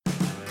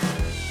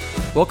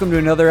Welcome to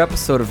another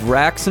episode of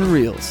Racks and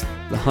Reels,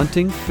 the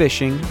hunting,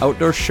 fishing,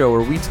 outdoor show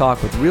where we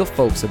talk with real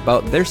folks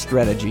about their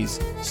strategies,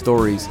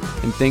 stories,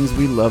 and things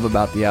we love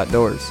about the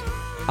outdoors.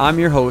 I'm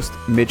your host,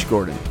 Mitch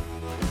Gordon.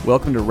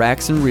 Welcome to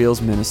Racks and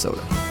Reels,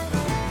 Minnesota.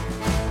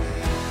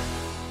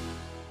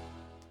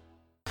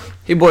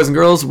 Hey boys and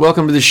girls,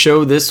 welcome to the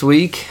show this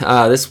week.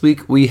 This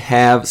week we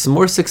have some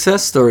more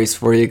success stories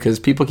for you because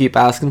people keep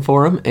asking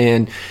for them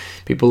and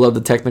people love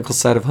the technical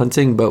side of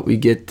hunting, but we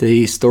get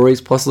the stories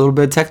plus a little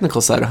bit of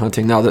technical side of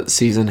hunting now that the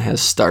season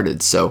has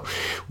started. So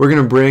we're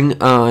going to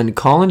bring on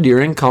Colin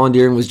Deering. Colin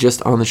Deering was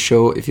just on the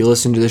show, if you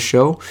listen to the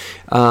show.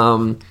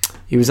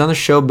 He was on the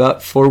show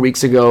about 4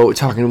 weeks ago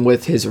talking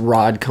with his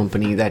rod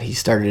company that he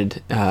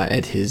started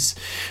at his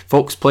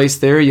folks' place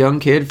there. A young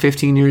kid,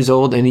 15 years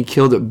old, and he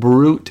killed a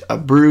brute, a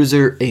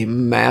bruiser, a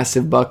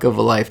massive buck of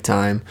a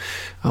lifetime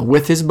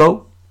with his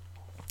bow.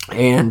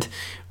 And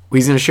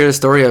he's going to share the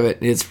story of it.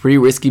 It's pretty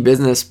risky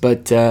business,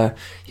 but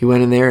he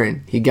went in there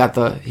and he got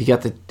the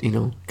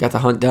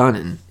hunt done,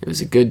 and it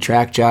was a good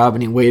track job.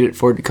 And he waited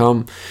for it to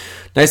come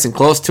nice and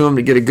close to him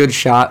to get a good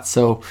shot.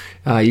 So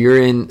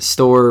you're in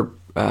store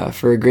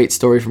for a great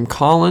story from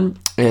Colin,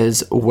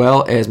 as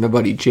well as my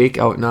buddy Jake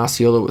out in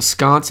Osceola,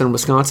 Wisconsin.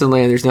 Wisconsin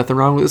land. There's nothing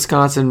wrong with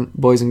Wisconsin,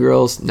 boys and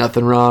girls.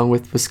 Nothing wrong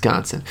with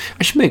Wisconsin.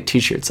 I should make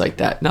t-shirts like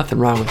that. Nothing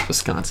wrong with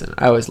Wisconsin.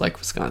 I always like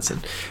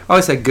Wisconsin. I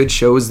always had good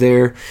shows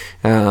there.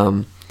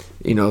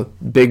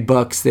 Big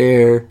bucks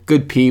there,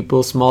 good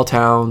people, small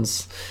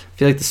towns. I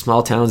feel like the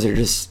small towns are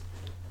just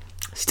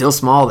still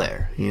small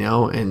there,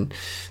 and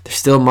there's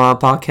still mom and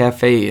pop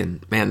cafe,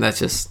 and man,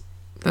 that's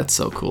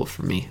so cool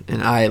for me.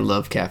 And I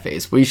love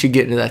cafes. We should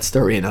get into that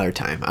story another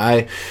time.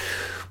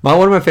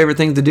 One of my favorite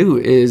things to do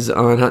is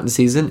on hunting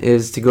season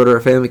is to go to our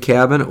family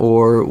cabin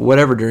or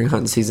whatever during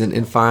hunting season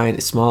and find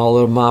a small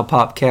little mom and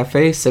pop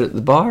cafe, sit at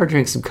the bar,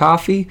 drink some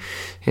coffee,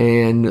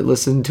 and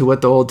listen to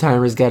what the old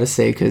timers got to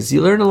say, because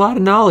you learn a lot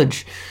of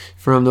knowledge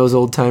from those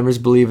old timers,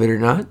 believe it or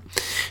not.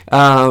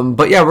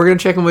 But yeah, we're gonna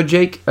check in with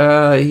Jake.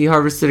 He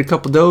harvested a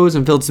couple does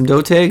and filled some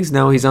doe tags.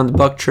 Now he's on the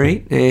buck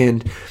trait,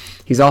 and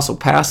he's also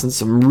passing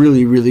some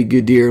really, really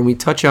good deer. And we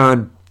touch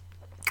on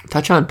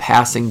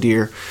passing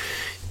deer.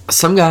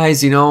 Some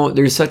guys,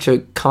 there's such a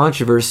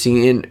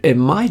controversy, and in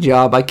my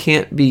job, I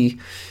can't be,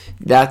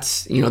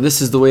 this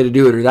is the way to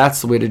do it, or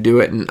that's the way to do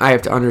it, and I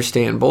have to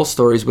understand both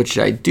stories, which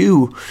I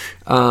do,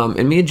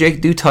 and me and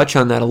Jake do touch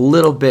on that a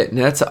little bit, and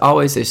that's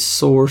always a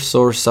sore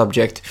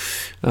subject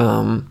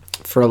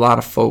for a lot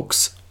of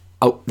folks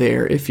out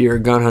there. If you're a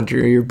gun hunter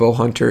or you're a bow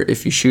hunter,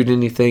 if you shoot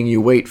anything,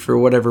 you wait for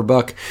whatever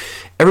buck.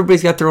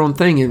 Everybody's got their own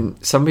thing,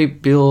 and some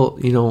people,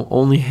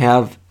 only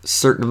have a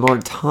certain amount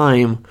of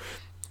time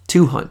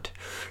to hunt.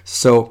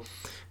 So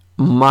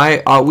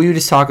we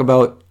just talk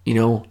about,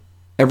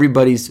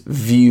 everybody's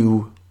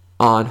view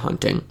on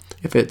hunting.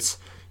 If it's,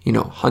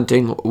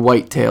 hunting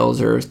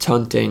whitetails or it's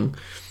hunting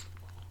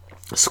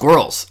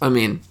squirrels. I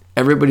mean,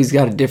 everybody's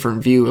got a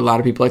different view. A lot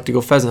of people like to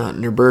go pheasant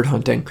hunting or bird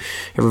hunting.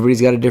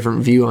 Everybody's got a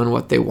different view on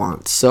what they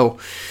want. So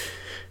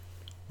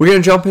we're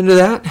going to jump into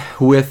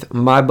that with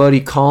my buddy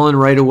Colin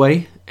right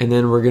away. And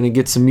then we're going to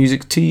get some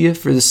music to you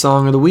for the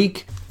song of the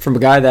week from a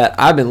guy that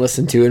I've been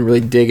listening to and really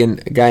digging,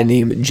 a guy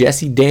named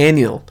Jesse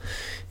Daniel.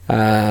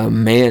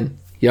 Man,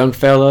 young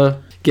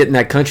fella, getting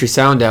that country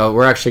sound out.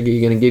 We're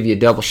actually going to give you a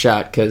double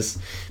shot because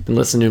I've been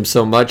listening to him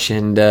so much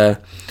and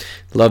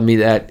love me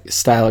that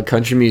style of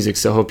country music.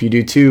 So I hope you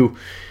do too,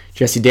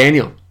 Jesse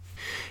Daniel.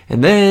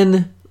 And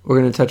then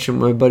we're going to touch on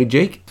my buddy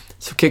Jake.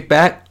 So kick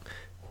back,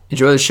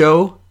 enjoy the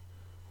show,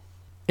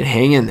 and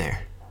hang in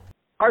there.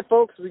 All right,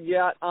 folks, we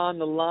got on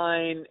the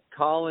line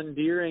Colin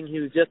Deering. He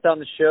was just on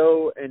the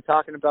show and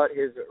talking about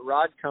his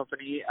rod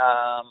company.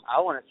 I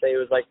want to say it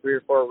was like 3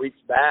 or 4 weeks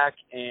back.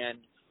 And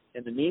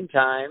in the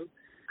meantime,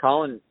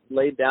 Colin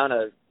laid down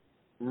a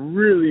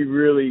really,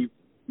 really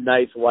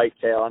nice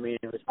whitetail. I mean,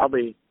 it was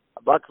probably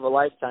a buck of a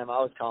lifetime,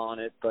 I was calling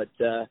it. But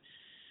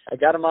I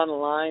got him on the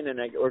line, and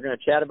we're going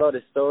to chat about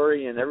his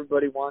story. And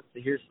everybody wants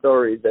to hear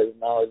stories as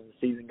now as the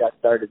season got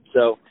started.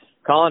 So,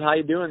 Colin, how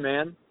you doing,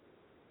 man?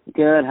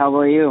 Good. How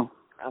about you?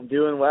 I'm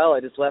doing well. I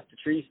just left the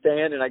tree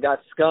stand and I got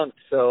skunked,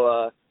 so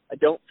I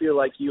don't feel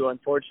like you,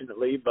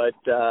 unfortunately, but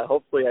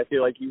hopefully I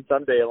feel like you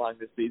someday along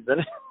this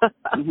season.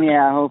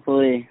 Yeah,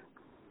 hopefully.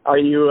 Are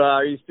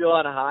you still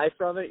on a high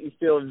from it? You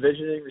still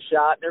envisioning the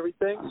shot and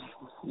everything?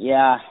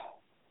 Yeah,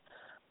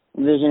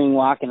 envisioning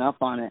walking up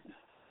on it.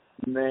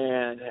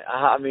 Man,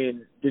 I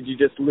mean, did you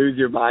just lose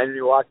your mind when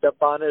you walked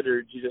up on it,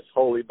 or did you just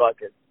wholly buck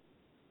it?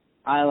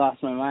 I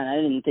lost my mind. I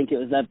didn't think it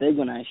was that big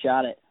when I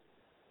shot it.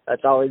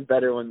 That's always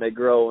better when they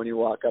grow when you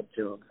walk up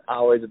to them.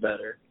 Always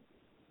better.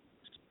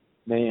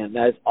 Man,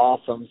 that is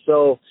awesome.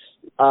 So,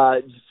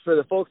 just for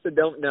the folks that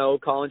don't know,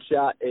 Colin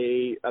shot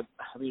a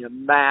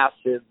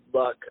massive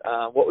buck.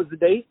 What was the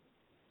date?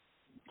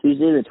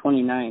 Tuesday the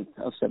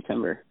 29th of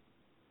September.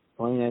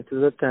 29th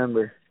of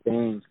September.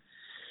 Dang.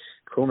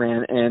 Cool,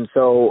 man. And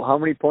so how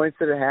many points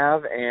did it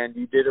have? And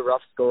you did a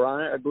rough score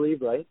on it, I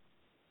believe, right?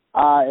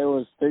 It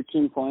was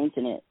 13 points,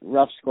 and it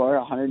rough score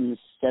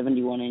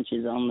 171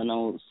 inches on the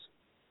nose.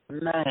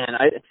 Man,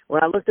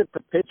 when I looked at the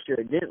picture,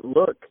 it didn't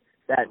look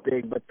that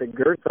big, but the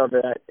girth of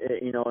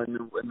it, you know, and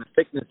the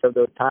thickness of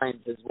those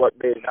tines is what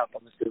made it up,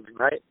 I'm assuming,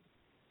 right?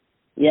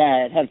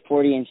 Yeah, it had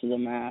 40 inches of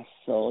mass,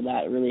 so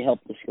that really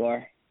helped the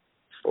score.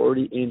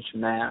 40-inch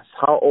mass.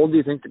 How old do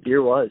you think the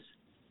deer was?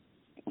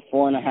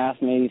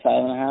 4.5, maybe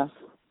 5.5.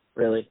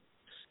 Really?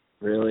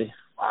 Really?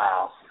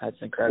 Wow,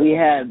 that's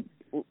incredible.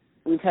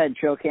 We've had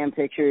trail cam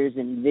pictures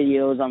and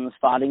videos on the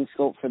spotting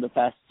scope for the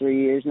past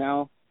 3 years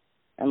now.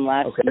 And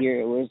last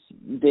year it was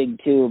big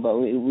too, but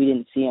we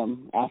didn't see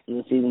him after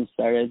the season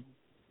started.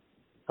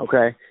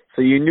 Okay.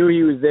 So you knew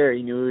he was there.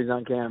 You knew he was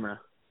on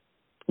camera.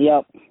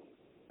 Yep.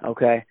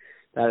 Okay.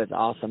 That is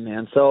awesome,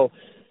 man. So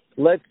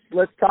let's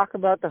talk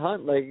about the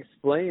hunt. Like,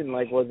 explain,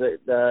 like, was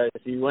it so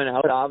you went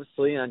out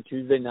obviously on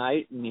Tuesday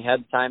night and you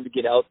had time to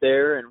get out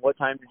there, and what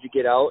time did you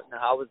get out and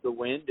how was the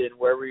wind and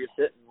where were you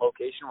sitting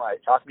location wise?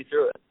 Talk me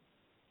through it.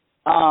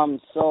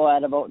 So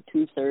at about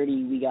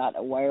 2:30 we got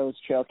a wireless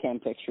trail cam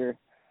picture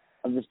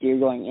of this deer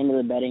going into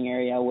the bedding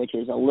area, which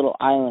is a little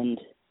island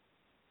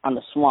on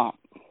the swamp.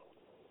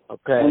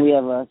 Okay. And we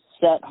have a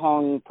set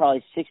hung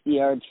probably 60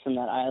 yards from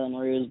that island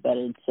where he was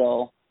bedded.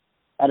 So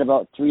at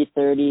about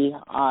 3:30,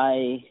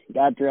 I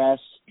got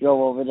dressed, drove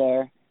over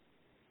there,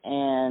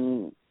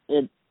 and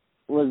it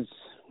was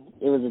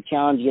a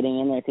challenge getting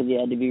in there because you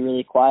had to be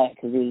really quiet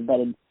because he was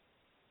bedded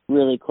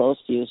really close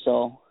to you.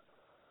 So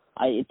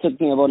it took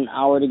me about an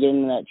hour to get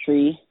into that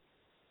tree.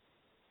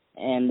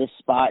 And this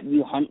spot,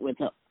 you hunt with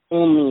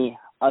only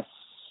a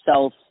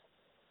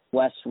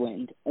southwest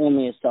wind.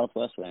 Only a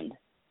southwest wind.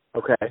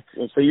 Okay.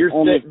 It's so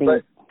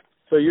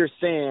your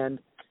stand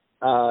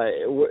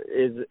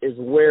is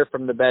where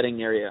from the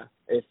bedding area?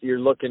 If you're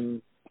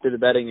looking to the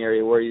bedding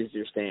area, where is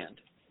your stand?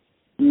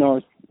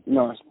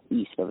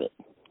 Northeast of it.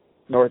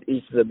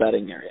 Northeast of the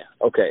bedding area.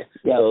 Okay.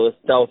 Yep. So the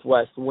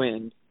southwest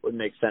wind would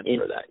make sense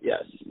for that.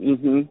 Yes.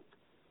 Mhm.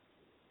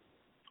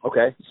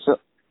 Okay.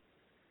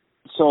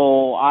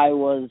 So I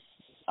was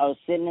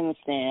sitting in the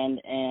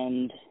stand,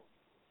 and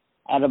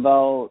at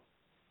about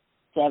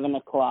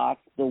 7:00,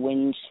 the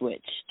wind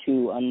switched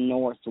to a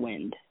north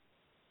wind.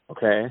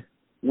 Okay.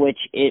 Which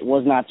it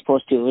was not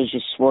supposed to. It was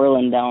just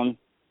swirling down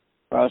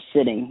where I was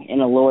sitting in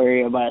a low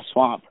area by a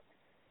swamp.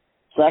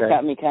 So that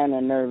got me kind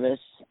of nervous,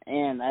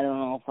 and I don't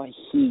know if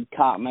he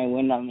caught my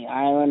wind on the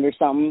island or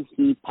something.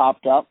 He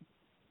popped up,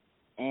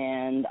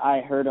 and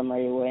I heard him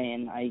right away,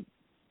 and I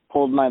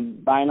pulled my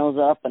binos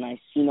up, and I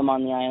seen him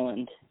on the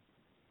island.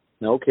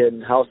 No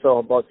kidding. How so?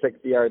 About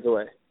 60 yards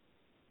away?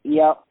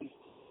 Yep.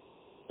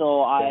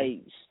 So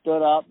I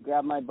stood up,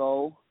 grabbed my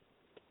bow,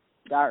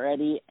 got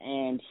ready,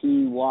 and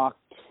he was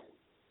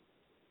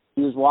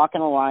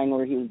walking a line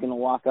where he was going to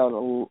walk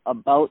out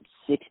about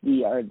 60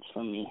 yards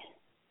from me.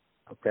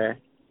 Okay.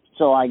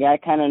 So I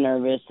got kind of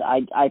nervous.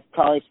 I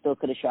probably still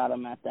could have shot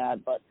him at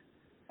that, but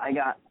I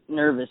got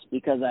nervous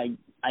because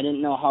I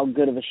didn't know how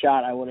good of a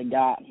shot I would have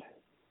got.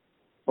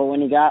 But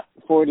when he got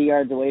 40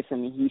 yards away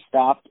from me, he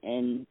stopped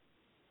and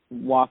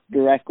walked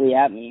directly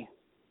at me.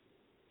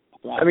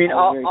 So I mean,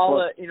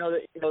 all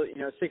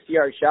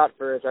 60-yard shot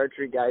for us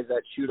archery guys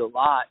that shoot a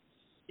lot.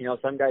 You know,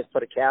 some guys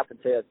put a cap and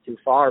say that's too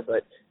far,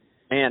 but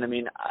man, I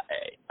mean,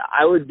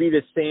 I would be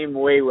the same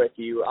way with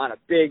you on a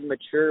big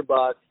mature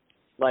buck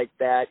like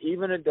that,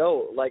 even a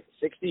doe, like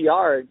 60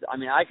 yards. I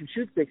mean, I can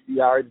shoot 60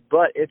 yards,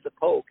 but it's a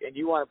poke, and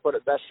you want to put a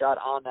best shot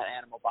on that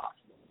animal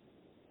possible.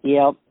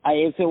 Yep.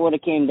 If it would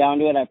have came down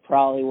to it, I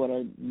probably would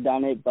have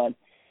done it, but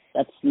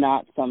that's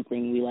not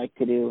something we like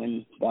to do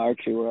in the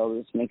archery world,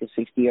 is make a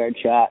 60-yard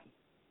shot.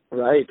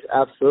 Right,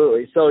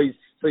 absolutely. So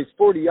he's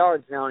 40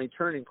 yards now, and he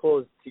turned and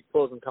closed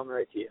and coming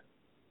right to you.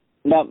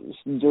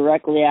 Yep,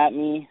 directly at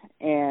me,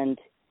 and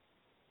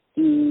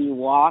he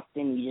walked,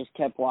 and he just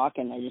kept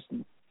walking. I just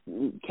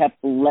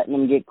kept letting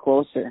him get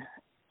closer.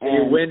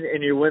 And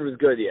your wind was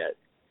good yet?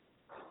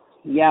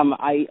 Yeah,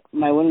 my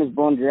wind was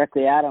blowing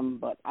directly at him,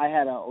 but I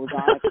had an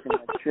ozonics in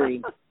the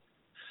tree.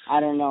 I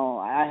don't know.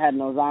 I had an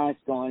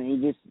ozonics going,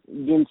 and he just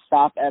didn't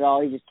stop at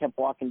all. He just kept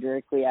walking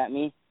directly at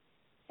me.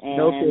 And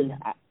no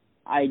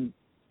kidding.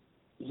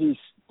 He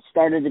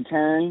started to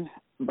turn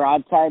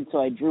broadside, so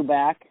I drew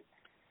back,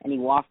 and he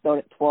walked out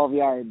at 12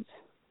 yards.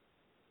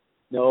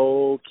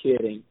 No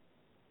kidding.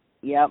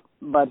 Yep,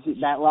 but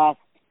that last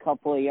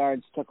couple of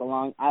yards took a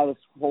long. I was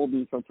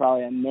holding for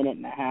probably a minute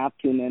and a half,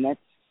 2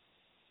 minutes.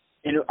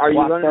 And are you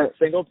running a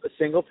single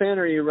pin,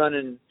 or are you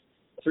running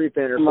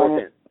 3-pin or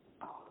 4-pin?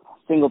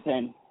 Single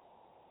pin.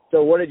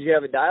 So what did you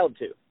have it dialed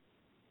to?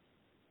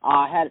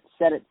 I had it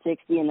set at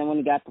 60, and then when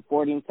he got to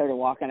 40 and started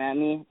walking at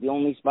me, the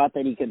only spot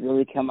that he could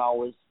really come out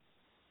was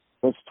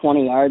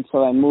 20 yards,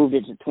 so I moved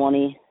it to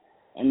 20,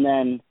 and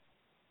then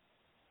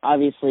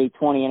obviously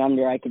 20 and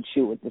under I could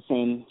shoot with the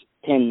same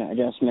pin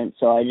adjustment,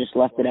 so I just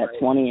left it at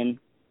 20 and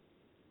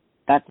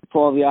got to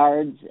 12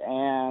 yards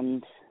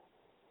and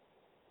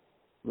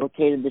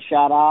rotated the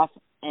shot off,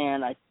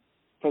 and I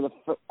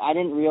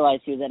didn't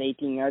realize he was at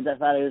 18 yards. I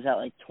thought he was at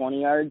like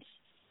 20 yards.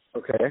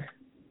 Okay.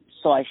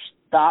 So I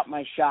thought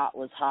my shot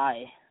was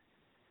high.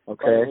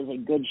 Okay. But it was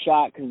a good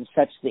shot because it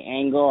such the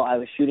angle I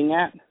was shooting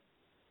at.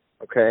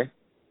 Okay.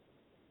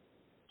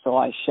 So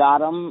I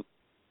shot him.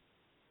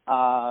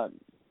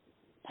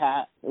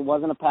 It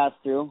wasn't a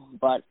pass-through,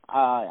 but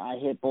I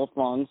hit both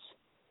lungs.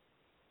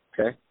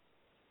 Okay.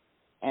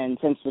 And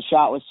since the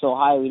shot was so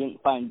high, we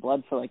didn't find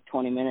blood for like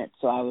 20 minutes,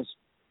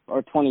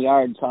 or 20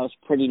 yards, so I was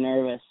pretty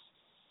nervous.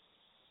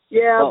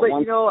 Yeah, but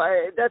you know,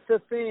 that's the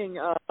thing.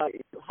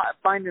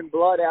 Finding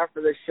blood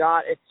after the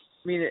shot,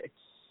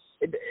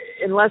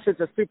 unless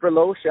it's a super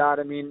low shot,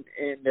 and you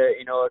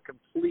know, a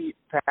complete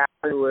pass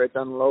where it's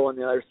on low on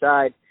the other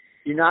side,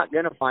 you're not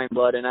going to find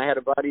blood. And I had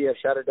a buddy that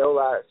shot a doe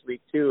last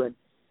week too, and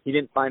he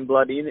didn't find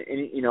blood either.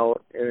 You know,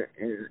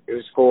 it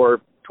was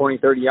for 20,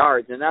 30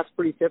 yards, and that's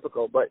pretty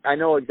typical. But I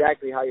know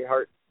exactly how your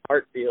heart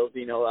feels.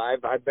 You know,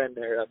 I've been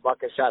there.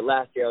 Buck a shot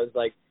last year. I was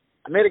like,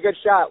 I made a good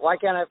shot. Why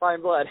can't I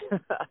find blood?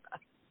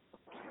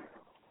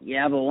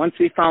 Yeah, but once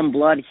we found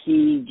blood,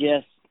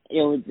 it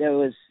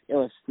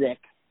was thick.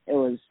 It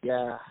was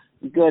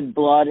good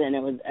blood, and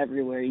it was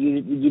everywhere.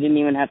 You didn't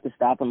even have to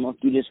stop and look.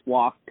 You just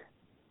walked.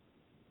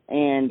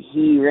 And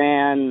he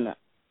ran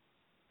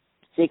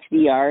 60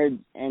 yards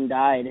and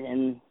died.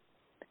 And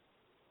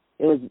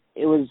it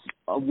was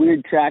a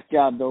weird track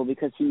job, though,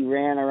 because he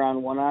ran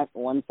around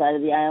one side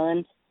of the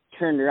island,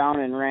 turned around,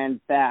 and ran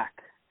back.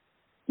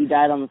 He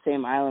died on the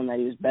same island that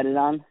he was bedded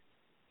on.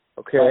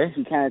 Okay. But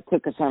he kind of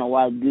took us on a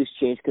wild goose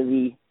chase because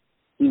he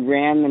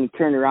ran, and he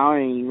turned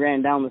around, and he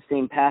ran down the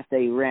same path that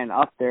he ran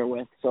up there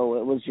with. So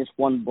it was just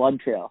one blood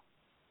trail.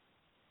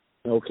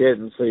 No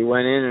kidding. So he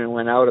went in and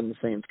went out on the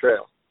same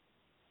trail.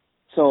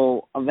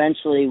 So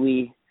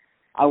eventually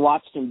I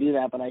watched him do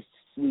that, but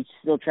we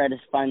still tried to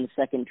find the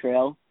second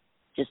trail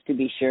just to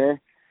be sure.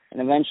 And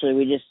eventually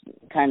we just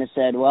kind of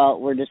said, well,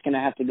 we're just going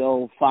to have to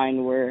go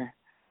find where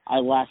I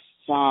last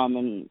saw him.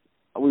 And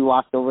we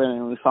walked over there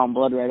and we found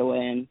blood right away.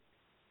 And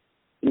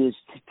he was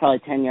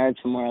probably 10 yards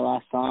from where I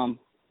last saw him.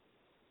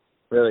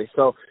 Really?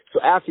 So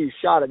after you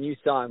shot him, you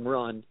saw him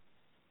run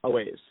a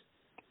ways?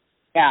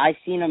 Yeah, I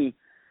seen him.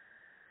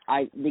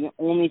 The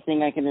only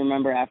thing I can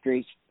remember after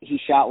he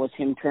shot was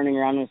him turning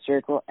around in a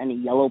circle and a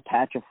yellow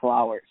patch of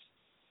flowers.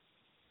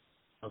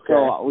 Okay.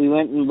 So we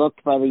went and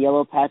looked by the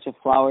yellow patch of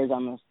flowers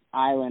on the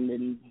island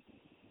and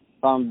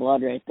found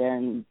blood right there,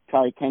 and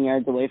probably 10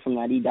 yards away from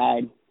that, he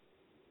died.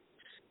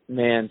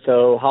 Man,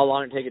 so how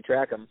long did it take to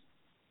track him?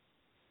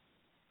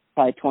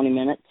 Probably 20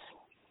 minutes.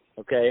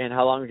 Okay, and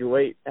how long did you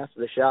wait after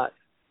the shot?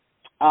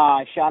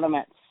 I shot him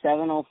at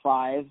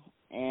 7:05,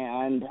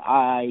 and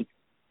I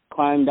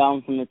climbed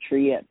down from the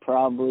tree at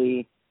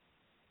probably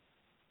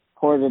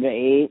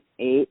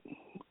 7:45.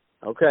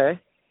 Okay.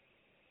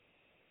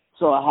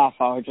 So a half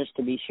hour just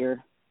to be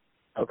sure.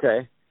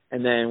 Okay.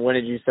 And then when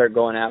did you start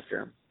going after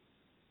him?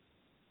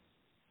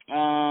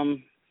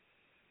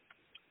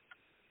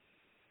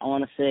 I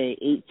want to say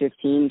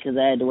 8:15 because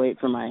I had to wait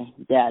for my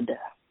dad to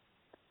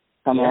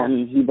come out,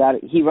 and he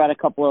brought a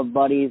couple of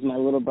buddies. My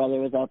little brother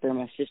was out there.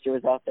 My sister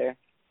was out there.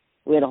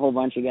 We had a whole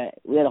bunch of guys.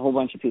 We had a whole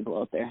bunch of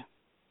people out there.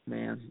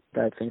 Man,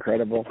 that's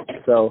incredible.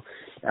 So,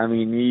 I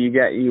mean,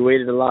 you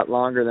waited a lot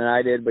longer than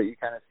I did, but you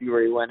kind of see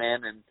where you went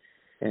in,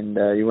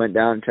 and you went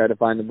down and tried to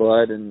find the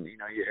blood and, you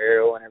know, your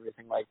arrow and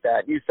everything like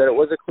that. You said it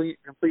was a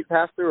complete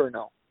pass-through or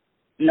no?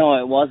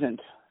 No, it wasn't.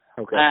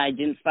 Okay. I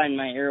didn't find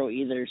my arrow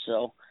either,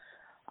 so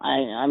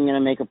I'm going to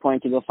make a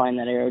point to go find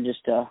that arrow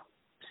just to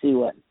see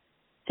what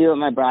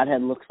my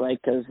broadhead looks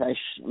like, because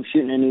I'm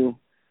shooting a new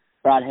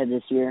broadhead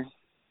this year.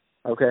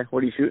 Okay.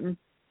 What are you shooting?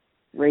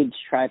 Rage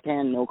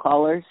Trypan, no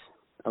collars.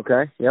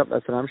 Okay. Yep,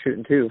 that's what I'm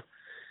shooting too.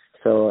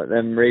 So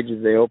them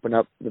Rages, they open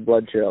up the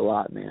blood trail a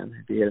lot, man,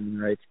 if you hit them in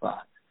the right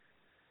spot.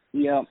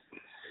 Yep.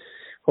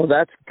 Well,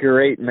 that's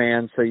great,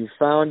 man. So you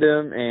found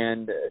him,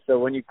 and so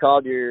when you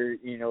called your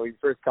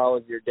first call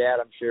was your dad,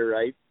 I'm sure,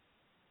 right?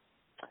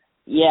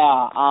 Yeah,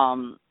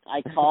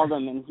 I called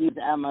him, and he's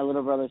at my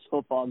little brother's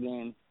football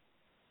game.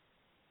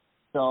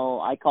 So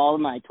I called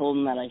him, I told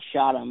him that I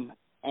shot him,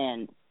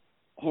 and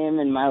him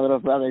and my little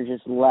brother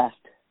just left.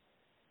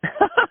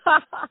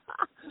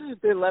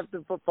 They left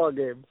the football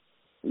game.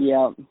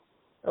 Yep.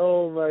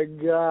 Oh, my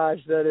gosh,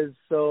 that is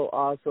so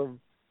awesome.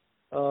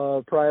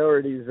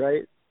 Priorities,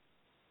 right?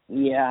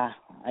 Yeah,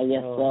 I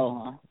guess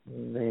so, huh?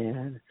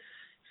 Man.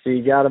 So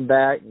you got him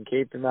back and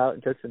caped him out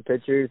and took some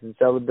pictures and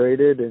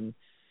celebrated, and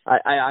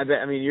I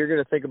mean, you're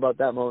going to think about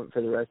that moment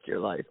for the rest of your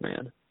life,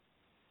 man.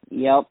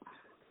 Yep.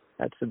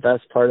 That's the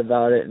best part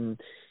about it. And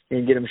you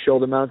can get him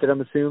shoulder mounted,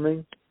 I'm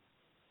assuming?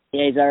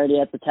 Yeah, he's already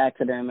at the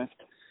taxidermist.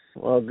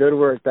 Well, good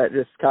work. That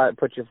just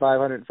put you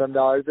 $500 some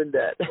in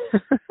debt.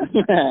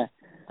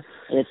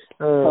 It's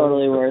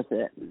totally worth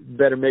it.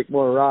 Better make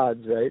more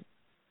rods, right?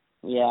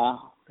 Yeah.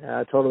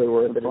 Yeah, totally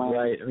worth it.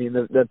 Right. I mean,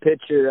 the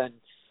picture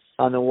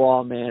on the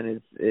wall,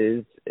 man,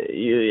 is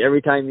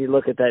every time you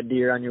look at that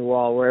deer on your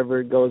wall, wherever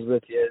it goes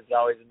with you, is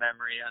always a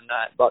memory on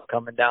that buck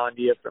coming down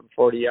to you from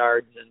 40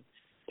 yards and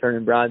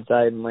turning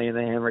broadside and laying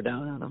the hammer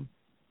down on him.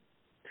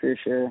 For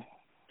sure.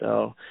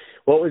 So,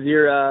 what was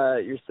your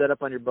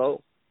setup on your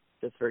bow?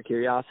 Just for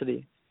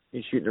curiosity.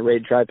 You're shooting a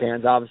Rage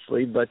Trypans,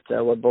 obviously, but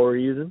what bow were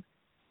you using?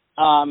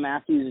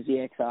 Matthews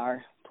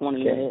ZXR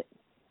 28.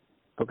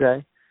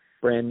 Okay.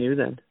 Brand new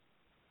then.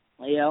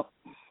 Yep.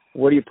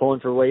 What are you pulling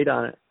for weight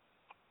on it?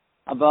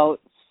 About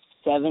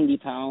 70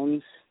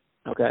 pounds.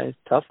 Okay,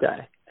 tough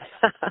guy.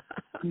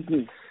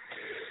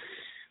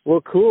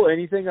 Well, cool.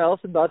 Anything else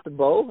about the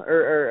bow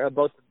or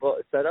about the bow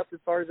setup as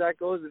far as that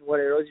goes, and what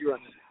arrows you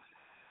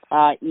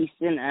run?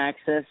 Easton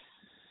Axis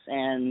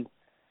and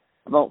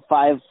about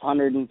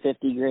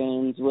 550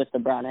 grains with the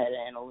broadhead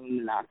and a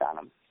Luminoc on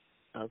them.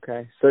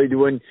 Okay. So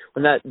when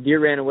that deer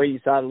ran away, you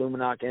saw the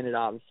Luminoc in it,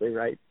 obviously,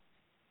 right?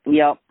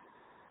 Yep.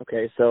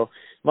 Okay, so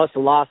must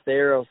have lost the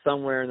arrow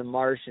somewhere in the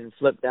marsh and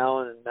flipped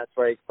down, and that's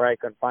why he probably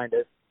couldn't find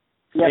it.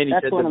 Yep, and he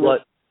that's said one the of blood.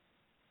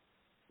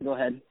 Go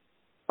ahead.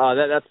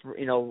 That's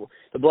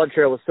the blood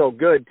trail was so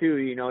good too.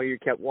 You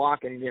kept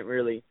walking, you didn't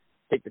really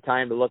take the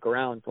time to look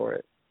around for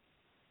it.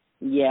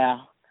 Yeah,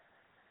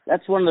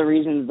 that's one of the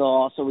reasons though.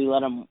 Also,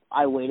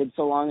 I waited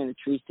so long in the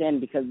tree stand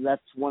because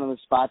that's one of the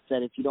spots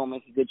that if you don't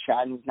make a good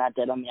shot and he's not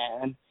dead on the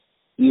island,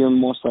 you're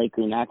most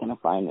likely not going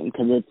to find him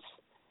because it's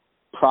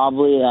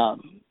probably a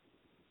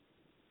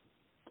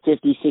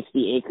 50,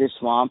 60 acre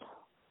swamp.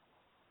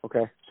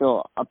 Okay.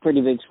 So a pretty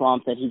big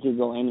swamp that he could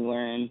go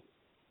anywhere in.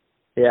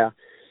 Yeah,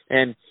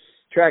 and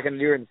tracking a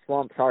deer in the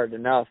swamp's hard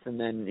enough, and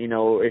then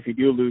if you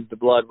do lose the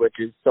blood, which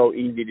is so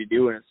easy to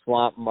do in a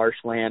swamp,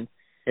 marshland,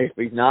 if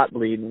he's not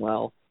bleeding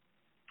well,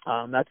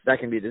 that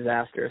can be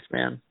disastrous,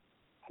 man.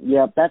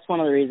 Yep, that's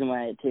one of the reasons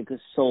why it took us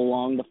so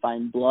long to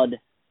find blood.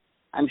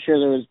 I'm sure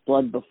there was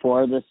blood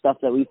before the stuff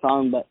that we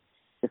found, but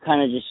you're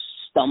kind of just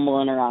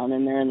stumbling around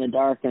in there in the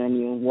dark, and then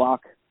you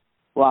walk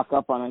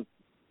up on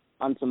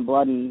some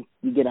blood, and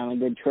you get on a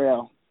good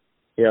trail.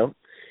 Yep.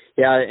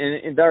 Yeah,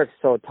 and dark's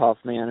so tough,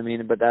 man. I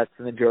mean, but that's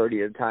the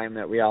majority of the time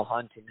that we all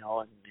hunt, and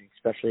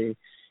especially,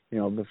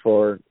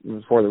 before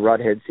the rut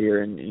hits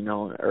here in,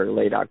 or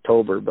late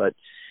October. But,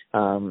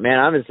 man,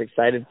 I'm just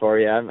excited for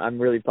you. I'm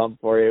really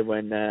pumped for you.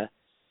 When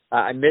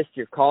I missed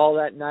your call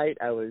that night,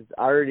 I was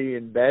already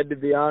in bed, to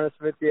be honest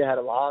with you. I had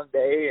a long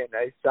day, and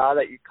I saw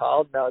that you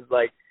called, and I was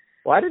like,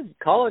 why did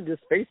Colin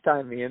just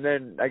FaceTime me? And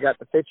then I got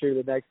the picture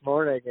the next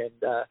morning,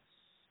 and,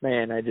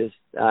 man,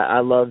 I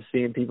love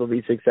seeing people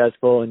be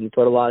successful, and you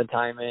put a lot of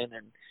time in,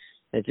 and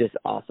it's just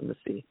awesome to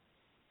see.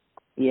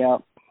 Yeah,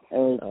 it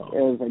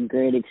was a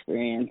great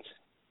experience.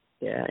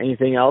 Yeah.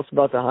 Anything else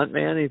about the hunt,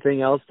 man?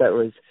 Anything else that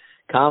was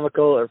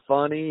comical or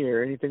funny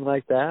or anything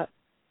like that?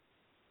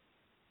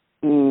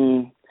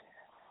 When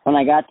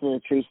I got to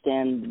the tree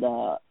stand,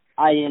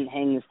 I didn't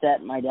hang the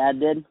set. My dad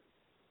did.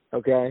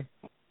 Okay.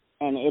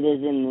 And it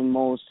is in the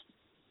most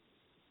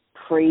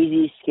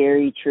crazy,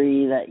 scary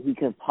tree that he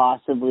could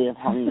possibly have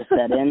hung the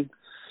set in.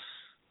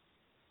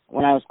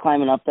 When I was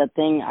climbing up that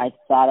thing, I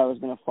thought I was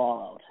going to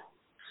fall out.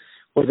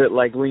 Was it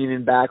like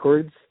leaning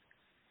backwards?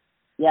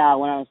 Yeah,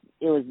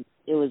 it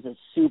was a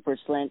super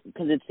slant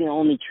because it's the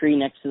only tree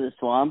next to the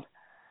swamp.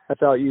 That's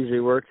how it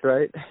usually works,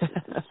 right?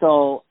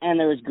 So, and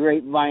there was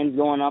grapevines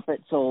going up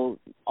it, so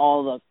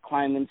all the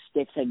climbing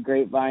sticks had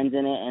grapevines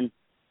in it, and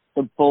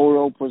the bow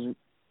rope was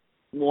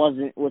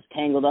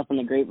tangled up in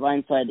the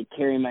grapevine, so I had to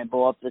carry my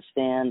bow up the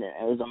stand, and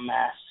it was a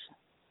mess.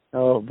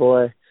 Oh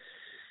boy,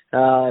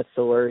 that's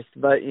the worst.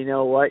 But you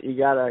know what? You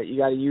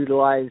gotta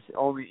utilize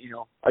only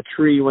a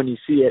tree when you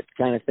see it,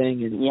 kind of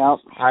thing. And yep.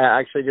 I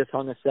actually just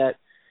hung a set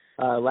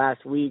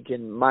last week,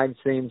 and mine's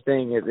same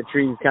thing. The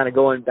tree's kind of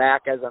going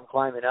back as I'm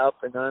climbing up,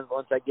 and then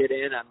once I get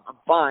in, I'm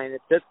fine.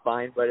 It sits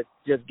fine, but it's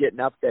just getting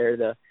up there.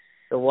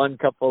 The one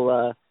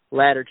couple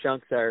ladder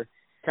chunks are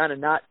kind of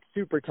not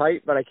super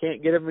tight, but I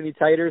can't get them any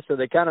tighter, so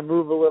they kind of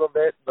move a little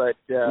bit. But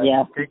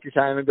take your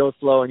time and go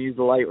slow and use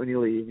the light when you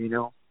leave.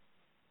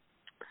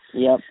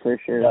 Yep, for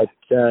sure.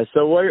 But,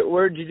 so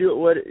where did you do it?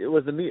 What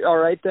was the meat all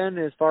right then,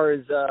 as far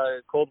as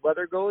cold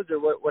weather goes, or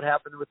what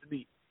happened with the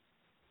meat?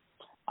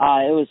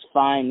 It was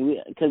fine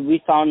because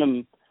we found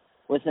them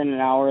within an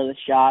hour of the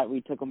shot.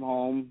 We took them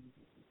home,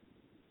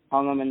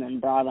 hung them, and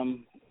then got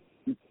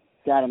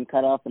them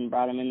cut up and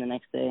brought them in the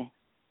next day.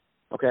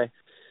 Okay.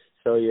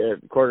 So you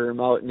quartered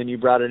them out, and then you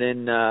brought it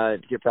in to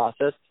get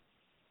processed?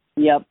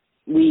 Yep.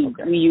 We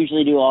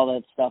usually do all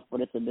that stuff,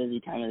 but it's a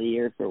busy time of the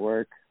year for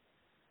work.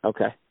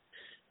 Okay.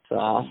 So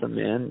awesome,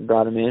 man.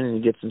 Brought them in, and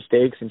you get some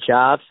steaks and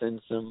chops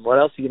and some – what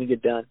else are you going to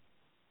get done?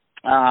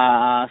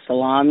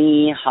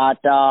 Salami,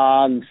 hot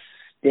dogs,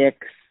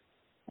 sticks,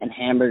 and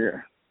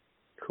hamburger.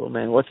 Cool,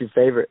 man. What's your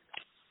favorite?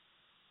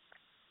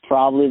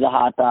 Probably the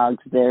hot dogs.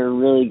 They're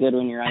really good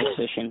when you're ice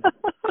fishing.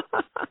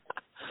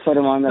 Put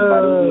them on the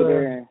buddy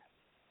heater.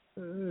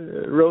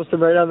 Roast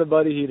them right on the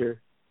buddy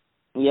heater.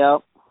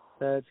 Yep.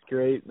 That's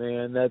great,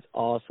 man. That's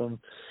awesome.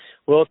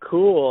 Well,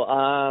 cool.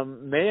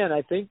 Man,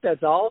 I think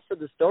that's all for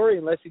the story,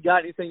 unless you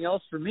got anything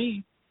else for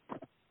me.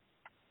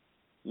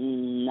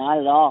 Not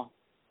at all.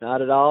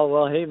 Not at all.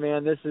 Well, hey,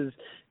 man, this is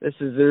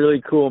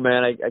really cool,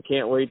 man. I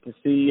can't wait to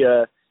see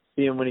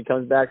him when he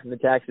comes back from the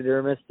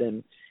taxidermist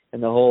and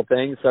the whole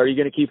thing. So are you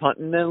going to keep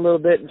hunting then a little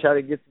bit and try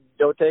to get some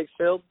doe tags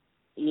filled?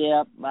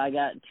 Yep, I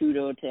got 2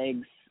 doe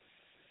tags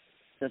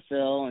to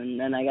fill, and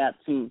then I got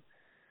some.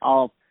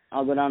 I'll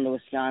go down to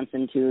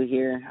Wisconsin too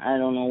here. I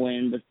don't know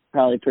when, but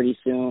probably pretty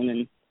soon,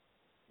 and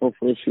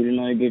hopefully shoot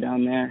another deer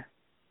down there.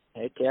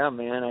 Heck yeah,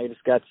 man. I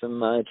just got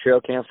some trail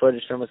cam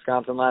footage from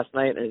Wisconsin last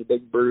night, and there's a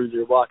big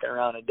bruiser walking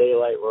around in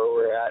daylight where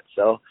we're at.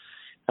 So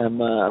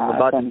I'm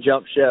about to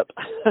jump ship.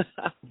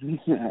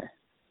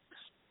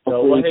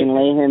 Hopefully you can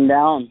lay him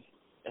down.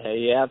 Hey,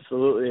 yeah,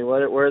 absolutely.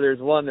 Where there's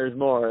one, there's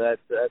more.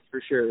 That's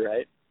for sure,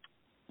 right?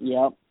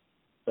 Yep.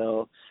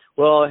 So,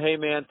 well, hey,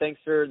 man, thanks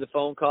for the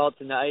phone call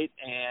tonight,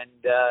 and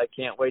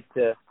can't wait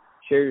to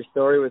share your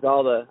story with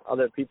all the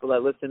other people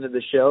that listen to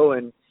the show.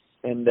 And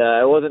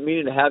I wasn't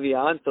meaning to have you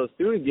on so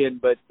soon again,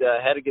 but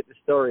had to get the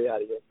story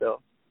out of you.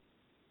 So.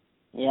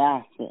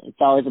 Yeah, it's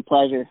always a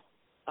pleasure.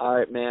 All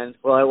right, man.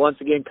 Well, once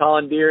again,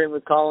 Colin Deering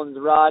with Colin's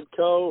Rod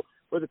Co.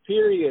 with a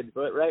period,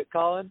 but right,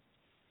 Colin?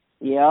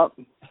 Yep.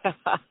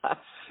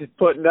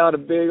 Putting down a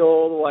big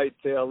old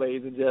whitetail,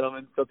 ladies and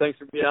gentlemen. So thanks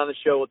for being on the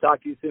show. We'll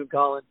talk to you soon,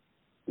 Colin.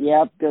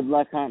 Yep. Good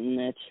luck hunting,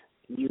 Mitch.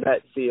 You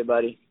bet. See you,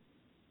 buddy.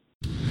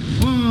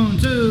 1,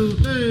 2,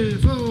 3,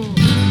 4.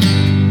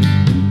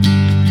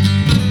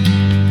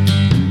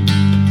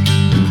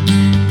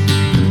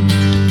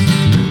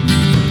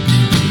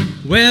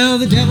 Well,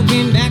 the devil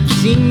came back to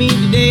see me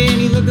today,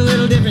 and he looked a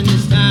little different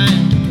this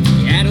time.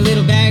 He had a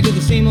little bag with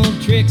the same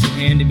old tricks and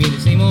handed me the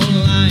same old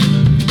line.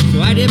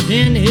 So I dipped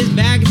into his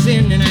bag of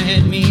sin, and I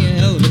had me a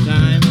hell of a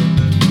time.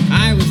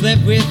 I was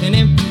left with an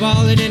empty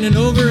wallet and an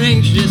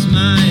over-anxious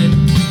mind.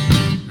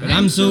 But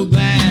I'm so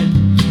glad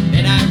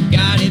that I've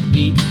got it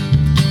beat.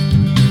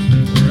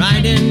 Where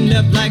I'd end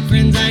up like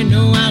friends I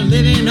know out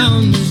living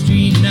on the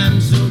street. And I'm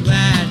so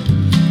glad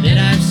that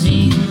I've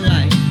seen the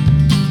light.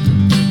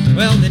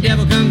 Well, the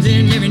devil comes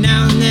in every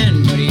now and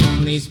then, but he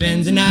only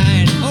spends the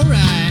night.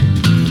 Alright.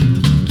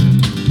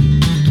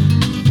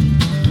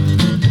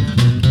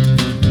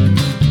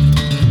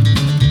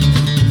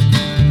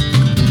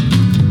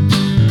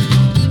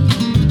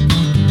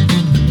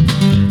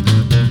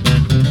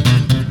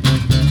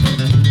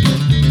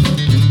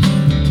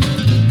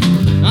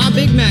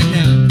 Big Mac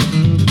now.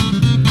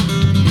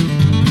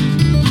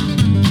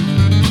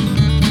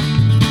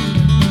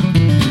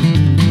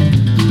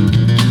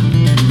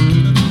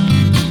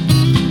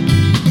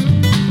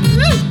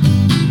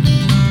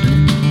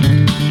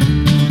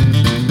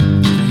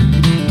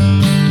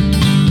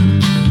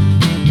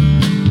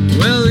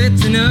 Well,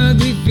 it's an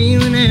ugly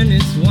feeling and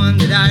it's one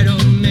that I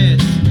don't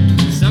miss.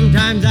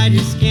 Sometimes I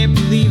just can't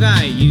believe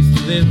I used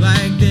to live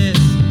like this.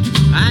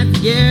 I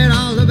forget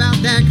all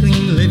about that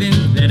clean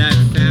living that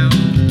I've found.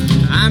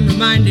 I'm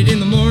reminded in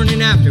the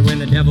morning after when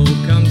the devil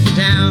comes to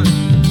town.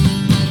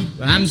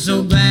 But I'm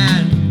so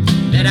glad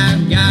that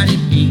I've got it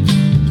beat.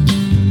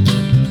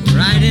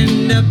 Where I'd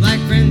end up like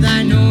friends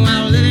I know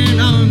out living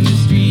on the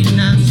street.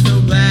 And I'm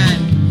so glad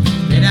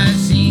that I've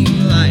seen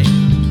the light.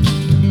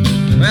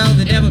 Well,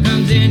 the devil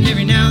comes in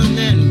every now and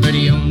then, but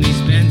he only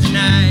spends the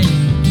night.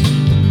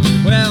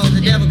 Well,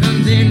 the devil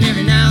comes in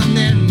every now and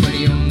then, but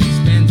he only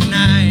spends the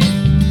night.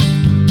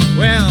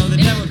 Well, the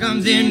devil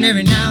comes in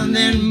every now and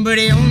then, but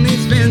he only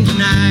spends the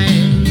night.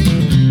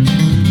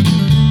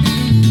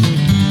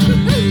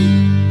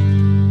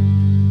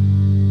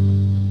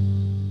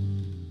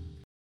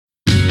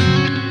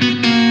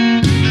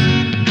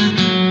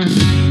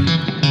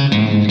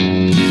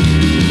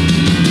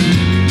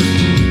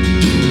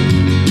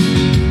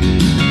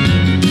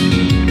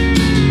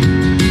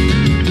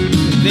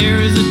 There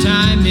was a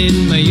time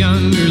in my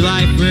younger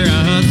life where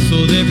I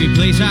hustled every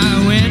place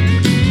I went.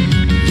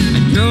 I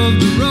drove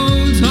the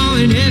roads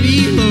hauling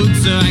heavy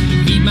loads so I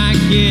could feed my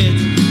kids,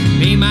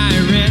 pay my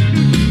rent.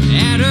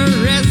 At a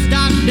rest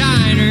stop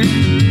diner,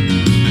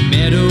 I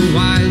met a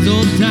wise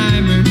old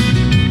timer.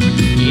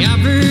 He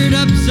offered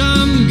up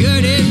some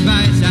good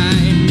advice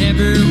I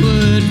never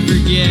would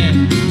forget.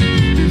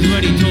 Here's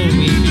what he told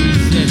me. He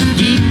said,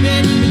 keep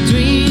it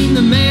between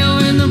the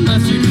mayo and the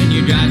mustard when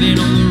you're driving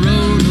on the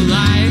road of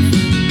life.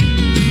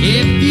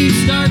 If you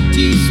start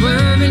to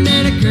swerving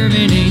and a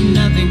curving, ain't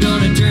nothing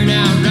gonna turn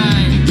out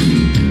right.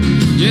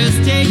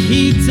 Just take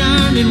heed,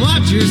 son, and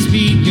watch your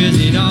speed, cause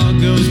it all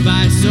goes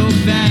by so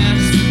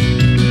fast.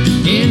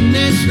 In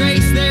this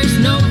race there's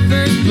no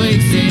first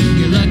place, and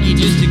you're lucky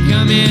just to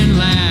come in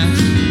last.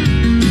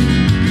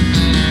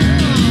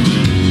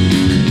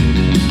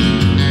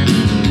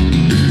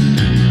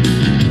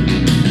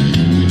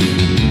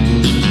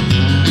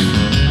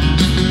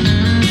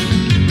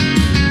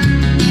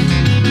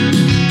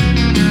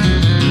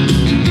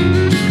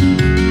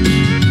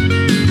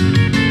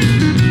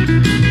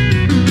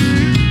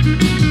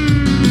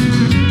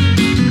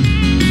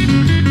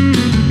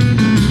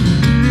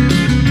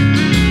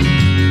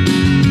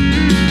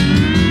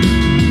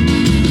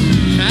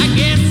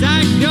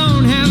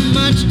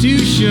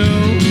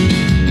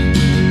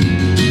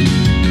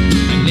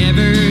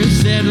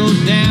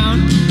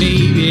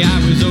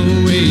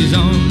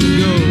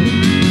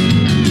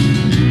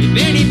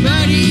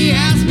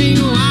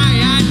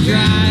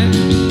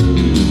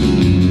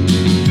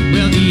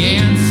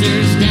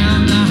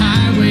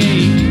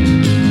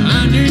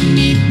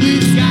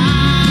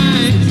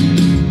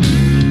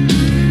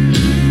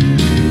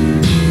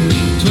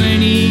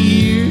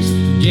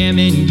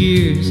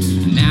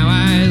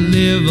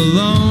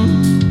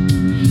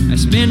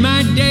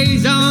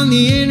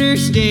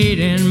 state,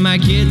 and my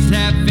kids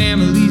have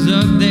families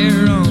of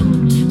their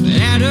own. But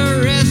at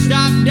a rest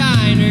stop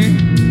diner,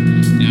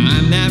 now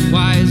I'm that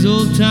wise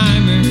old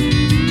timer,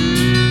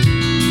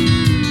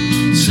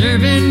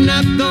 serving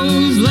up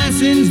those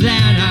lessons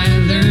that I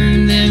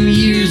learned them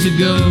years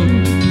ago.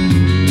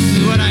 This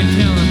is what I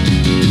tell them: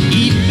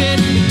 keep it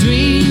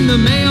between the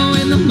mayo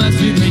and the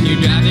mustard when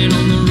you're driving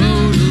on the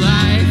road to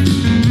life.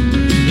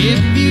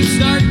 If you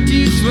start to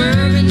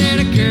swerve and at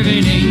a curve,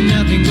 it ain't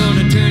nothing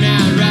gonna turn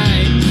out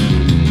right.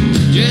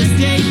 Just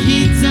take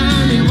heed,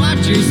 son, and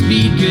watch your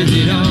speed, 'cause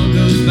it all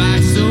goes by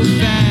so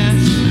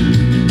fast.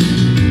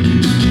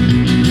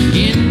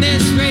 In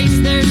this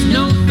race there's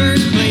no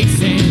first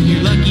place, and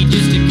you're lucky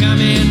just to come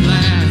in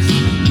last.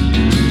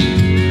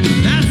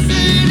 I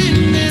said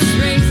in this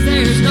race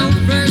there's no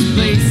first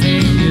place,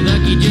 and you're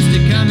lucky just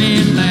to come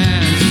in last.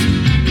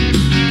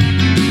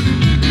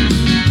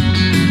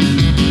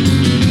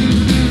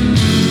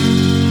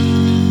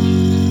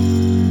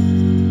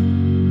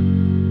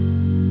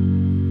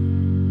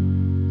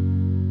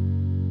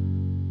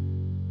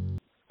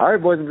 All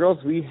right, boys and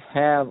girls, we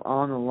have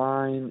on the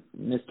line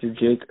Mr.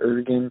 Jake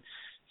Ergen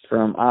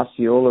from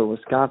Osceola,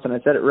 Wisconsin. I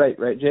said it right,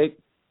 Jake?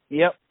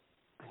 Yep.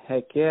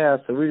 Heck yeah.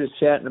 So we were just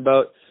chatting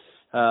about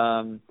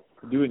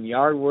doing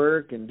yard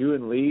work and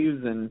doing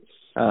leaves, and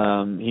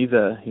he's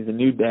a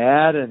new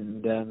dad,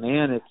 and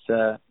man, it's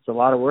a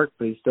lot of work,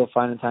 but he's still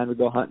finding time to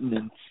go hunting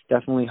and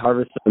definitely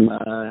harvest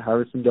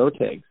some doe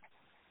tags.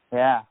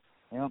 Yeah.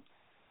 Yep.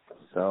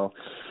 So,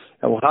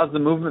 well, how's the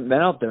movement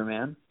been out there,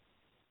 man?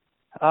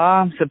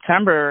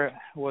 September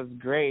was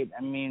great.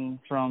 I mean,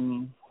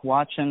 from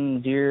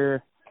watching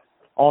deer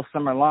all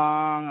summer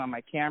long on my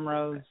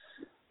cameras,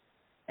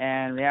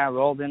 and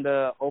rolled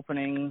into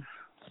opening,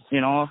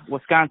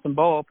 Wisconsin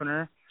bow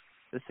opener,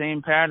 the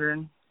same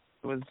pattern.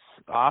 It was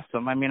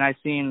awesome. I mean, I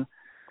seen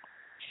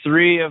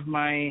 3 of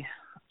my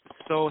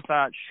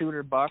so-thought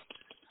shooter bucks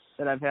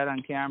that I've had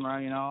on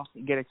camera.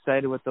 You get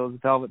excited with those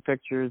velvet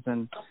pictures,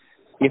 and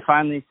you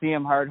finally see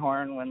them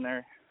hardhorn when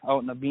they're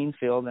out in the bean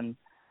field, and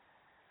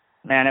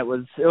man, it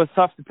was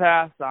tough to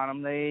pass on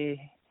them.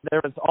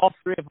 There was all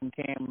 3 of them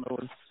came. It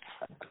was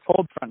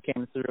cold front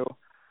came through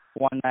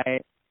one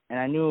night, and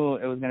I knew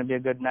it was going to be a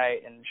good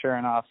night. And sure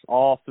enough,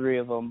 all 3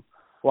 of them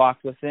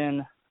walked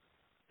within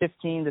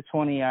 15 to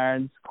 20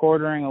 yards,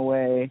 quartering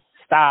away.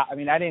 Stop. I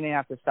mean, I didn't even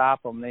have to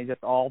stop them. They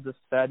just all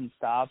fed and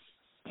stopped.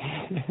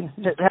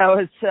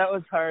 That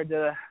was hard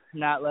to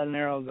not let an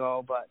arrow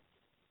go, but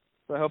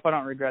so I hope I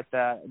don't regret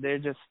that. They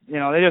just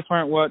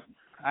weren't what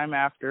I'm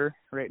after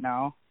right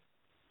now.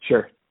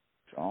 Sure.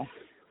 So,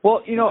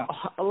 well,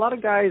 a lot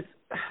of guys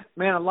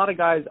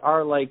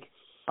are like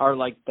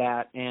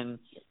that, and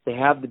they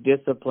have the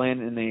discipline,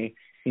 and they,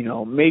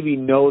 maybe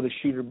know the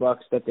shooter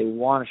bucks that they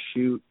want to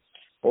shoot,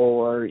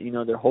 or,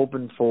 they're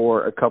hoping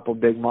for a couple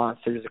big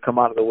monsters to come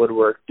out of the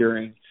woodwork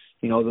during,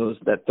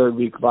 that 3rd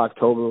week of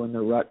October when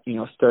the rut,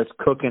 starts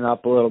cooking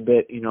up a little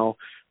bit,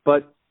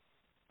 But,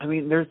 I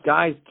mean, there's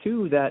guys,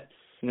 too, that,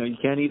 you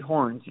can't eat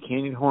horns.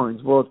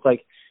 Well, it's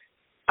like,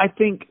 I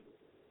think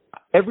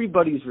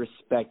everybody's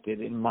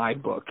respected in my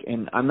book,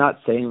 and I'm not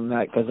saying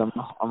that because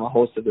I'm a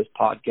host of this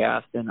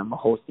podcast, and I'm a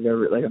host of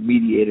a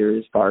mediator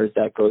as far as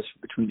that goes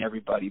between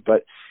everybody.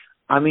 But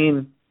I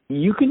mean,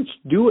 you can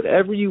do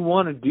whatever you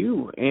want to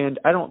do, and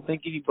I don't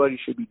think anybody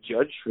should be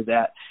judged for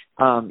that.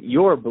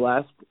 You're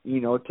blessed,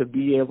 to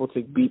be able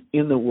to be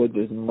in the woods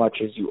as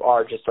much as you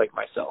are, just like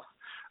myself.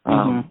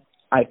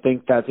 I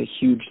think that's a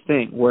huge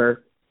thing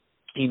where,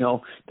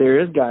 there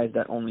is guys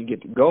that only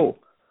get to go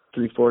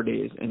 3-4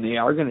 days, and they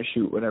are going to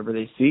shoot whatever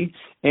they see.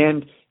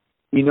 And,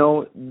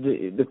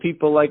 the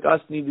people like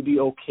us need to be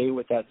okay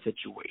with that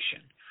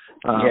situation.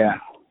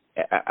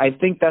 I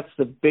think that's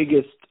the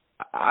biggest.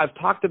 I've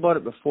talked about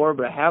it before,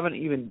 but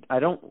I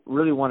don't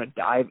really want to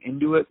dive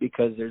into it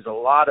because there's a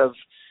lot of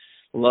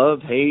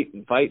love, hate,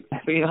 and fight,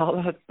 all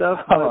that stuff.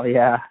 Oh,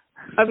 yeah.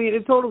 I mean,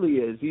 it totally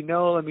is,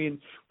 I mean,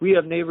 we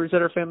have neighbors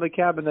at our family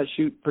cabin that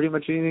shoot pretty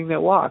much anything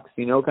that walks,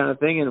 kind of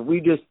thing. And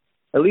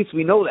at least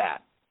we know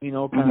that,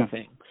 kind of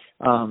thing.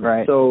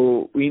 Right.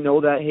 So we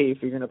know that, hey,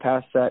 if you're going to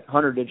pass that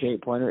 100-inch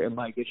 8-pointer, it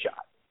might get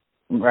shot.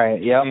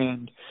 Right, yep.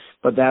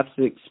 But that's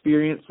the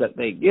experience that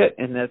they get,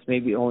 and that's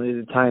maybe only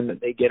the time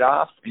that they get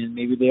off, and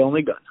maybe they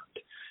only gun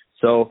hunt.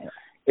 So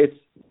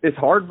it's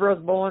hard for us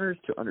bow hunters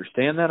to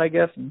understand that, I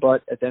guess,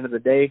 but at the end of the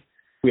day,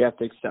 we have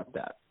to accept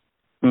that.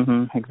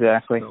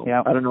 Exactly. So,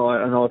 yeah. I don't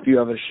know if you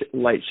have a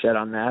light shed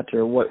on that,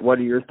 or what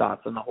are your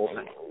thoughts on the whole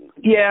thing?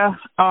 Yeah.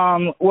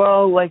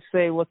 Well, like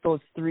say with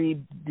those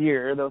 3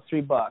 deer, those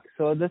 3 bucks.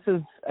 So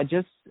I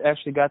just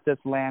actually got this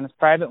land. It's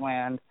private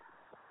land.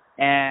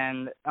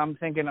 And I'm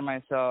thinking to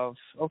myself,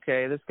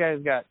 okay, this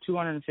guy's got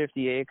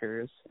 250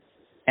 acres,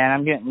 and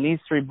I'm getting these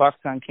 3 bucks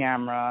on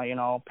camera,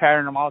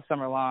 patterning them all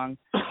summer long.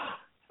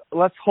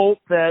 Let's hope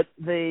that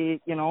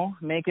they,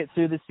 make it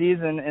through the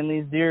season, and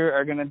these deer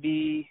are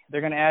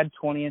they're going to add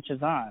 20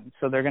 inches on.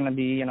 So they're going to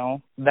be,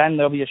 then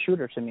they'll be a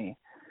shooter to me.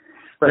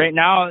 Right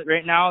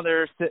now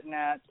they're sitting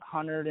at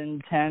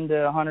 110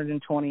 to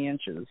 120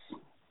 inches.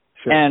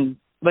 Sure. And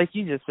like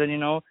you just said,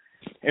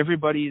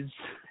 everybody's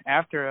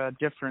after a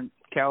different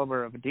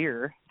caliber of a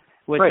deer,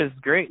 which Right. is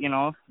great. You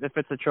know, if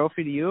it's a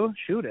trophy to you,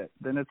 shoot it.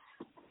 Then it's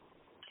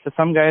to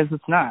some guys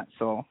it's not.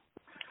 So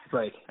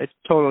Right. I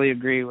totally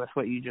agree with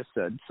what you just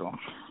said. So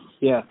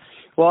Yeah.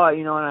 Well,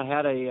 you know, and I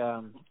had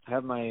I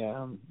have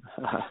my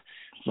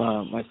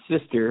my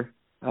sister.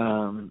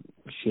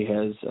 She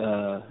has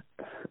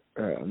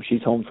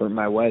she's home for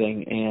my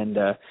wedding, and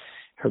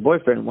her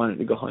boyfriend wanted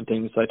to go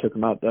hunting, so I took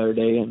him out the other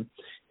day,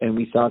 and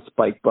we saw a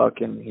spike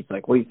buck, and he's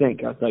like, "What do you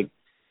think?" I was like,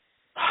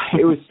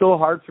 it was so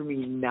hard for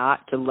me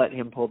not to let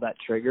him pull that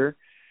trigger,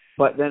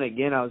 but then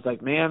again, I was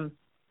like, man,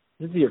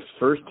 this is your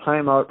first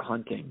time out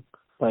hunting.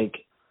 Like,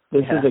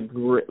 this is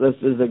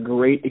a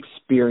great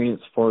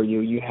experience for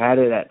you. You had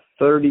it at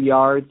 30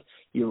 yards.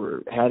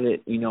 You had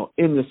it, you know,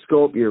 in the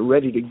scope. You're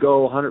ready to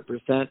go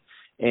 100%.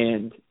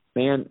 And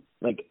man,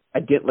 like,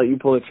 I didn't let you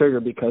pull the trigger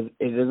because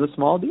it is a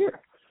small deer,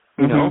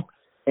 you know.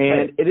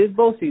 And it is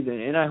bow season,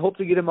 and I hope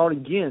to get him out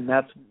again.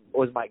 That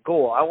was my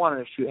goal. I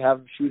wanted to have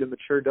him shoot a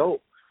mature doe,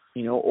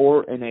 you know,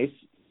 or a nice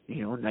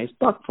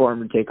buck for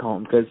him to take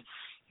home, because,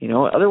 you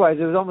know, otherwise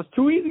it was almost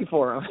too easy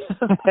for him.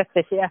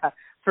 yeah,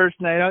 first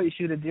night out you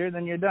shoot a deer,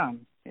 then you're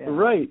done. Yeah.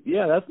 Right?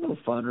 Yeah, that's no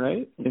fun,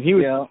 right? And he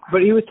was,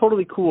 but he was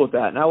totally cool with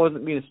that, and I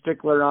wasn't being a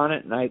stickler on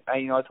it. And I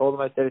told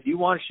him, I said, if you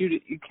want to shoot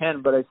it, you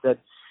can, but I said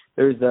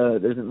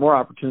there's more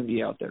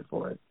opportunity out there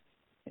for it.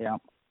 Yeah.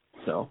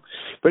 So,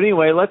 but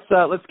anyway,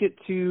 let's get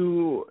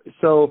to,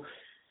 so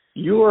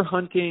you were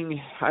hunting.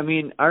 I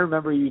mean, I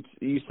remember you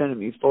sending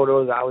me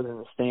photos. I was in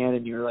the stand,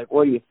 and you were like,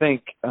 "What do you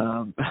think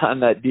on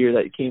that deer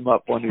that came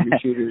up, one of your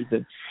shooters?"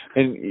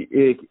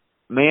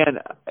 Man,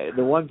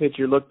 the one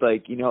picture looked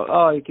like, you know,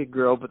 oh, he could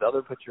grow, but the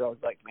other picture I was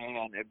like,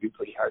 man, it'd be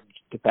pretty hard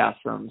to pass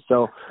from.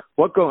 So,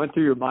 what going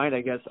through your mind,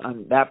 I guess,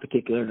 on that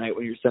particular night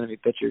when you were sending me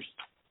pictures?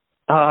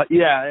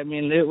 Yeah, I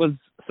mean, it was.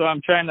 So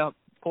I'm trying to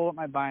pull up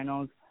my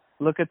binos,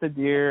 look at the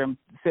deer. I'm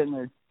sitting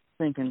there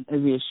thinking,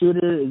 is he a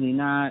shooter? Is he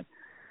not?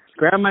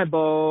 Grab my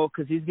bow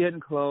because he's getting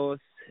close.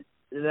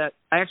 That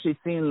I actually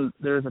seen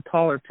there's a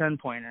taller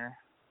 10-pointer,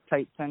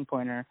 tight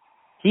 10-pointer.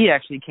 He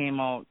actually came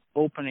out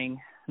opening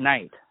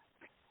night,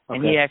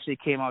 and he actually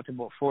came out to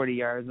about 40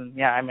 yards. And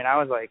yeah, I mean, I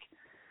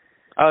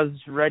was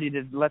ready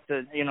to let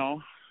the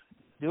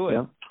do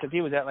it because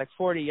he was at like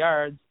 40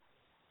 yards,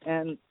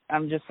 and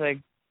I'm just like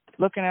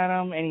looking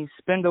at him, and he's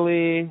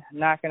spindly,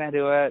 not gonna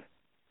do it.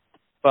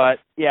 But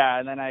yeah,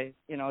 and then I,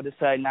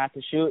 decide not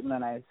to shoot, and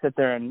then I sit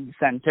there and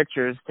send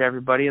pictures to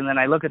everybody, and then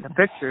I look at the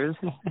pictures,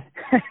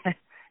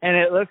 and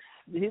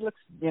he looks,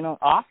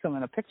 awesome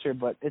in a picture,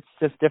 but it's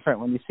just different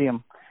when you see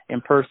him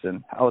in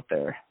person out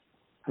there.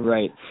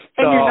 Right.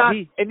 So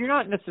and you're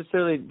not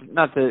necessarily,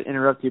 not to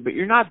interrupt you, but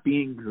you're not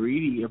being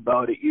greedy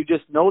about it. You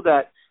just know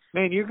that,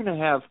 man, you're going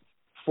to have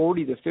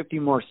 40 to 50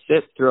 more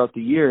sits throughout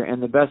the year,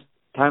 and the best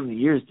time of the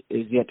year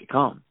is yet to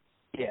come.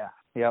 Yeah.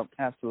 Yep.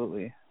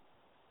 Absolutely.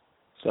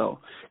 So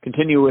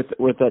continue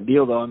with that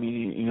deal, though. I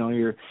mean,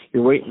 you're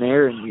waiting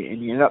there,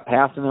 and you end up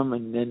passing them,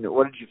 and then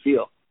what did you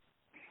feel?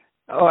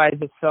 Oh, I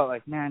just felt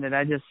like, man, am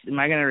I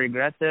going to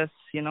regret this?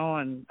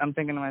 And I'm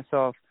thinking to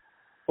myself,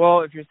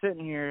 well, if you're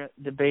sitting here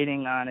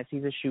debating on if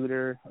he's a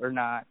shooter or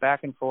not,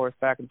 back and forth,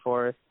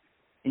 and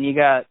you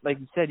got, like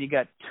you said, you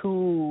got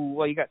 3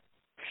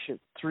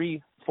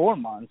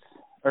 months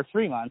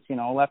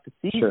left of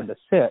season to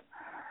sit.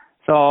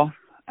 So,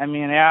 I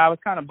mean, yeah, I was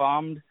kind of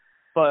bummed,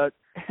 but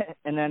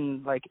and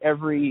then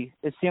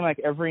it seemed like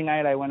every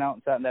night I went out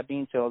and sat in that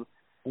bean field,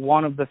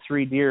 one of the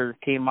 3 deer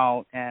came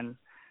out, and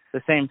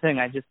the same thing.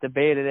 I just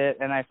debated it,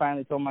 and I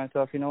finally told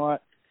myself, you know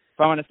what? If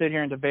I'm going to sit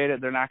here and debate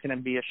it, they're not going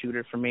to be a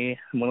shooter for me.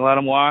 I'm going to let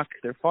them walk.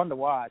 They're fun to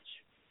watch.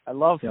 I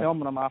love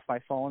filming them off my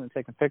phone and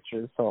taking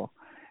pictures, so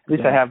at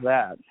least I have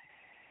that.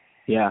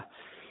 Yeah.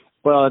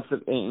 Well,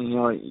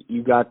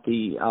 you got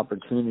the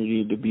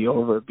opportunity to be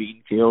over at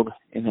Beanfield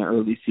in the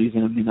early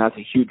season. I mean, that's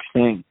a huge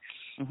thing.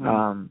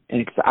 Mm-hmm.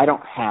 And I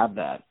don't have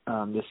that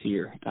this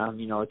year.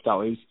 It's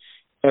always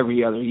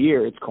every other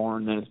year it's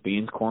corn, then it's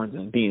beans, corn,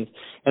 then beans.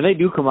 And they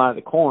do come out of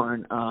the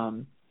corn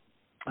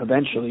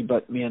eventually,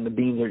 but, man, the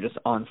beans are just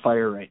on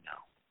fire right now.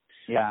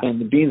 Yeah. And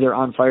the beans are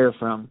on fire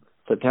from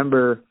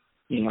September,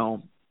 the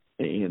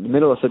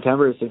middle of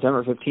September,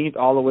 September 15th,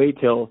 all the way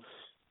till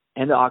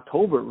end of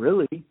October,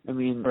 really. I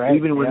mean,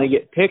 even when they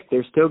get picked,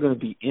 they're still going to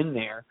be in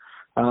there.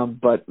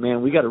 But,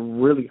 man, we got a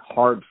really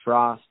hard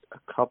frost a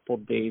couple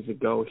days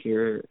ago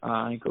here.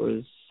 I think it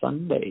was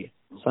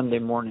Sunday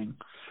morning.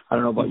 I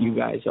don't know about you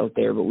guys out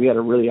there, but we had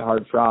a really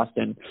hard frost.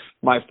 And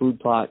my food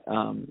plot,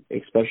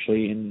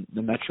 especially in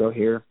the metro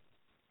here,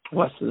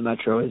 west of the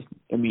metro, is,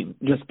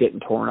 just getting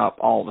torn up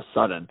all of a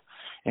sudden.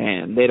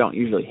 And they don't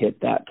usually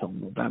hit that till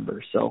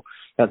November. So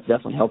that's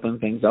definitely helping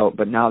things out.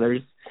 But now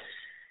there's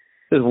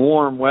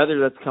warm weather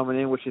that's coming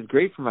in, which is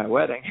great for my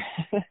wedding.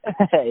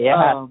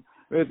 Yeah.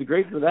 It's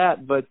great for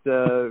that, but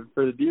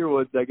for the deer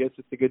woods, I guess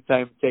it's a good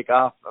time to take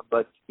off.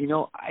 But,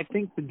 I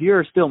think the deer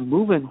are still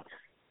moving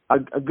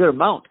a good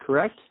amount,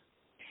 correct?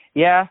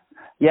 Yeah.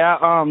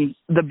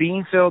 The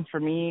bean field for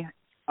me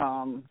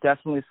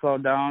definitely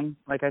slowed down.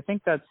 I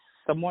think that's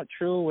somewhat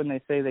true when they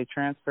say they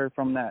transferred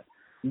from that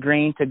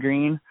grain to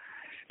green,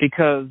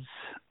 because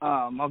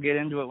I'll get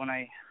into it when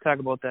I talk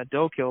about that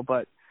doe kill,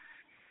 but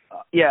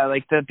yeah,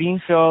 like the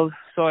bean field.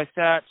 So I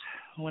sat,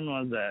 when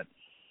was that?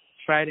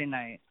 Friday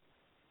night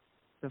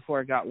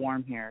before it got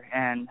warm here,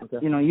 and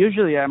you know,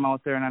 usually I'm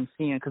out there and I'm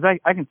seeing, because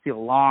I can see a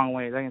long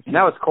ways. I can see. And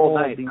that was cold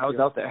night. I was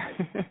out there.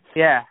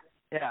 Yeah.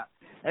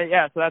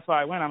 So that's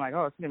why I went. I'm like,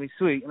 oh, it's gonna be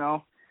sweet, you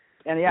know.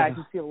 And yeah, I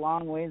can see a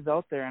long ways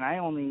out there, and I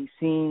only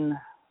seen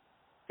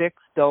 6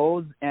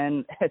 does,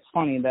 and it's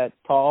funny, that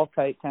tall,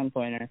 tight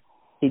 10-pointer,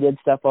 he did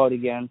step out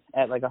again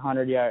at like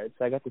 100 yards,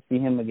 so I got to see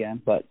him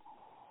again. But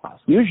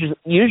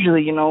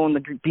usually, you know, when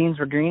the beans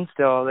were green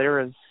still,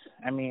 there was,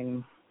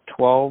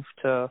 12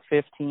 to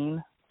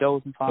 15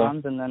 does and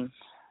fawns, and then,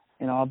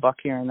 you know, a buck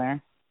here and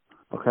there.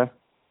 Okay.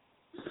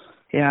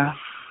 Yeah.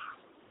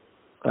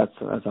 That's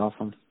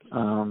awesome.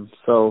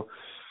 So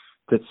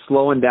it's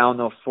slowing down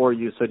though for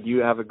you. So do you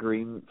have a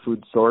green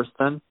food source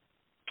then?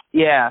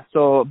 Yeah.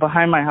 So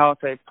behind my house,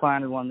 I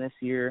planted one this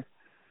year,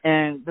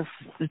 and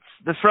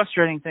the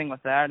frustrating thing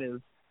with that is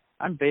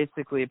I'm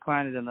basically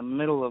planted in the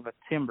middle of a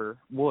timber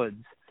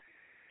woods,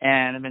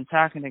 and I've been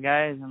talking to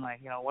guys and like,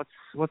 you know,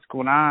 what's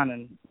going on,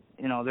 and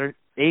you know, they're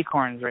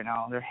acorns right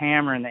now. They're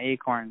hammering the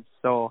acorns.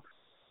 So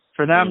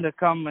for them to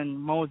come and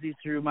mosey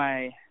through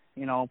my,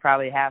 you know,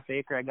 probably half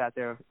acre I got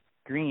there of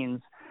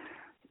greens,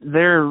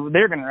 they're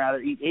going to rather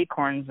eat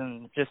acorns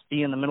and just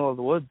be in the middle of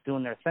the woods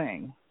doing their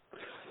thing.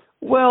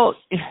 Well,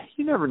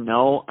 you never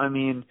know. I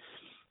mean,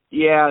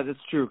 yeah, that's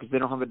true, because they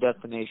don't have a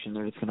destination.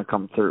 They're just going to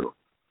come through.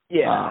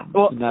 Yeah.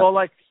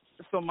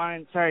 So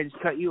mine, sorry to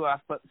cut you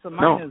off, but so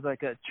mine is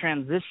like a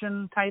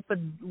transition type of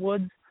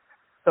woods.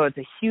 So it's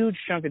a huge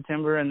chunk of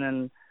timber, and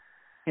then,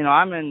 you know,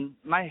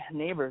 my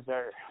neighbors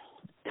are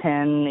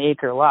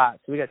 10-acre lots.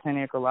 We got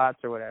 10-acre lots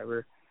or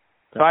whatever.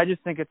 So I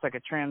just think it's like a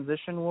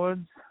transition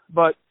woods.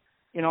 But,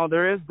 you know,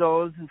 there is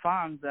does and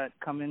fawns that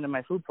come into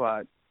my food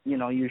plot, you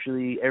know,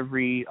 usually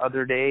every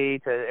other day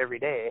to every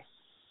day.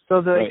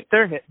 So the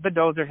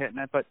does are hitting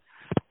it, but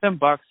them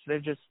bucks, they're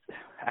just,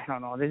 I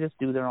don't know, they just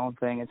do their own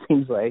thing, it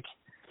seems like.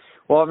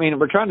 Well, I mean,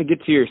 we're trying to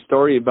get to your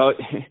story about,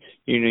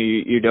 you know,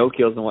 your doe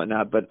kills and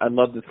whatnot, but I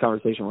love this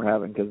conversation we're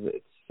having because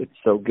it's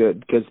so good,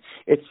 because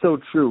it's so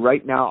true.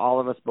 Right now, all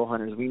of us bow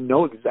hunters, we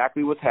know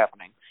exactly what's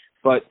happening,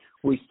 but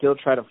we still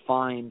try to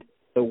find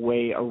the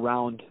way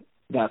around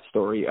that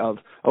story of,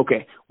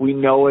 okay, we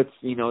know it's,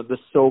 you know, the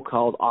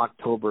so-called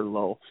October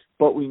low,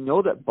 but we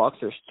know that bucks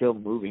are still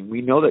moving.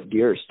 We know that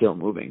deer are still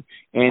moving.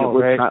 And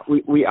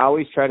we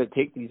always try to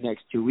take these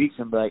next 2 weeks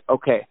and be like,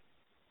 okay,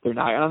 they're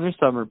not on their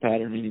summer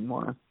pattern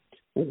anymore.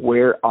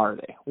 Where are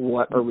they?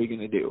 What are we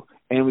going to do?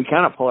 And we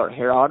kind of pull our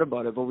hair out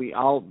about it, but we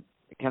all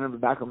kind of in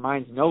the back of our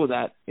minds know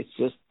that it's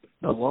just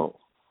the low.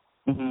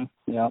 Mm-hmm.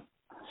 Yeah.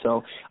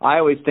 So I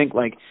always think,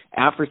 like,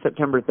 after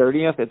September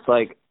 30th, it's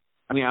like,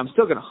 I mean, I'm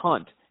still going to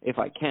hunt if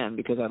I can,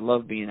 because I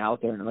love being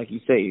out there. And like you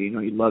say, you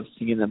know, you love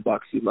seeing the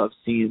bucks, you love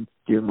seeing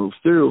deer move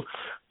through.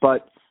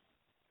 But,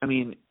 I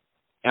mean,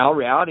 in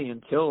reality,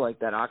 until like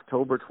that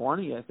October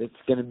 20th, it's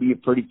going to be a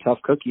pretty tough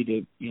cookie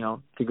to, you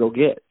know, to go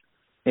get.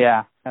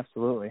 Yeah,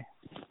 absolutely.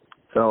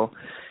 So,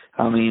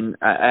 I mean,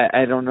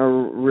 I don't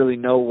really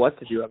know what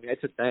to do. I mean, I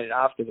took the night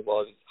off because, well,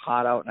 it was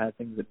hot out and I had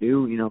things to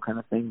do, you know, kind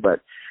of thing. But,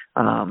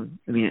 I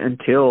mean,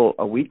 until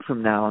a week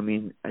from now, I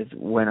mean, is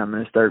when I'm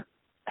going to start,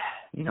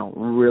 you know,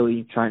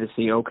 really trying to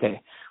see,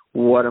 okay,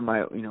 what am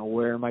I, you know,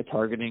 where am I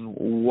targeting?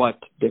 What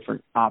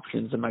different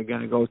options am I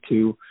going to go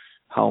to?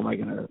 How am I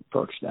going to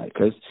approach that?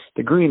 Because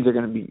the greens are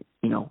going to be,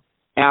 you know,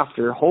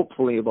 after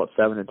hopefully about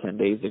 7 to 10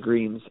 days, the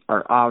greens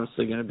are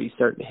obviously going to be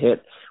starting to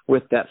hit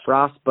with that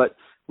frost. But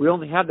we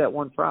only had that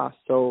one frost,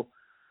 so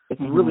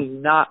it's really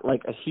not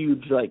like a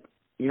huge, like,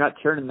 you're not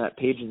turning that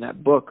page in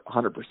that book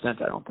 100%,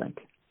 I don't think.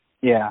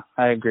 Yeah,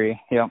 I agree.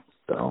 Yep.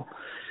 So,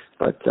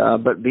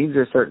 but beans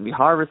are starting to be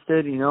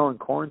harvested, you know, and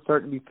corn's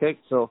starting to be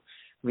picked. So,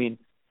 I mean,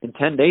 in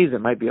 10 days, it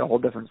might be a whole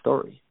different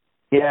story.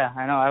 Yeah,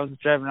 I know. I was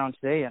driving around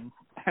today, and,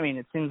 I mean,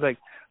 it seems like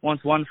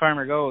once one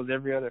farmer goes,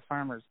 every other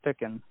farmer's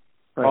picking.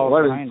 Right, well,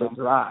 everything's so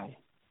dry.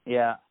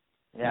 Yeah.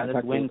 Yeah,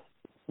 the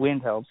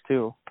wind helps,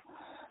 too.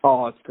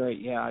 Oh, it's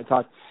great. Yeah, I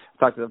talked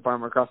to the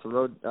farmer across the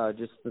road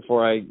just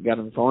before I got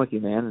on the phone with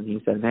you, man, and he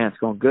said, man, it's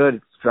going good.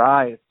 It's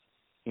dry. It's,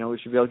 you know, we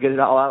should be able to get it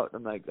all out.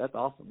 I'm like, that's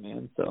awesome,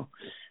 man. So,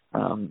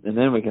 and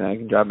then I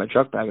can drive my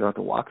truck back. I don't have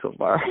to walk so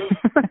far.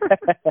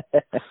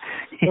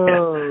 Yeah.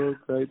 Oh,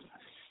 great.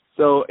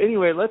 So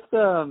anyway, let's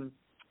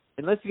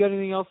unless you got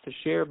anything else to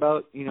share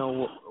about, you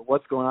know,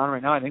 what's going on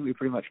right now, I think we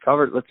pretty much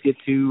covered. Let's get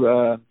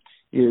to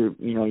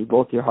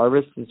your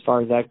harvest as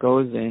far as that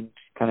goes, and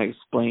kind of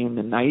explain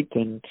the night.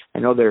 And I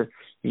know they're,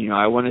 you know,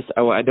 I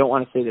don't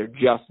want to say they're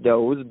just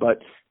does, but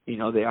you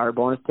know, they are a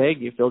bonus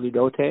tag. You filled your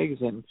doe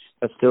tags, and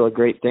that's still a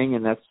great thing,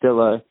 and that's still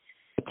a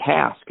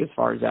task as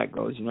far as that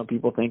goes. You know,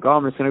 people think, oh,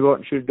 I'm just going to go out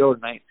and shoot a doe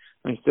tonight.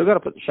 I mean, you still got to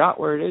put the shot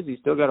where it is. You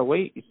still got to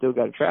wait. You still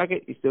got to track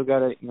it. You still got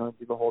to, you know,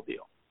 do the whole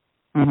deal.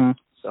 Mm-hmm.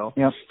 So,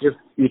 yep.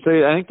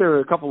 I think they're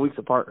a couple weeks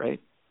apart,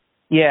 right?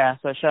 Yeah,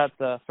 so I shot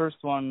the first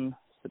one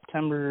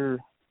September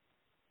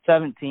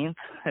 17th,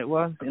 it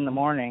was, in the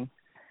morning.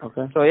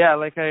 Okay. So yeah,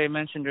 like I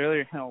mentioned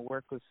earlier,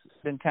 work was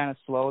been kind of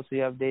slow, so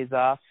you have days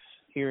off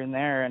here and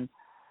there, and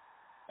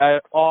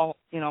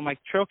my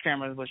trail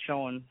cameras was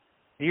showing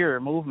deer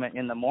movement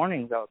in the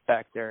mornings out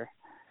back there.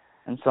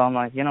 And so I'm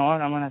like, you know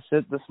what, I'm going to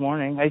sit this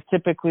morning. I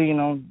typically,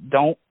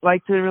 don't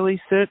like to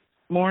really sit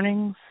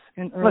mornings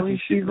in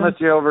early season. Unless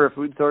you're over a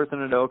food source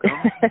in a doe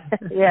cone.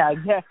 Yeah,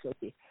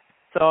 exactly.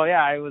 So,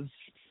 yeah,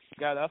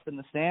 got up in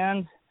the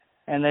stand,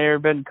 and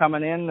they've been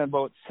coming in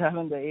about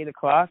 7 to 8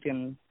 o'clock,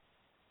 and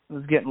it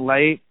was getting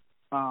late.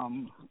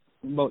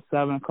 About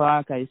 7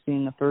 o'clock, I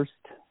seen the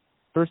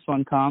first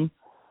one come.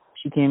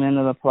 She came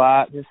into the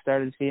plot, just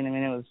started feeding. I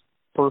mean, it was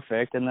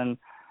perfect. And then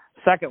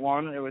second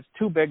one, it was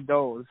 2 big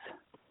does,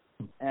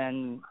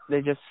 and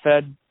they just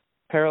fed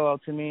parallel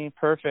to me,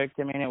 perfect.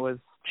 I mean, it was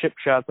chip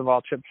shots of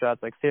all chip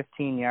shots, like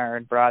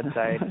 15-yard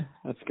broadside.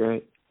 That's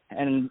great.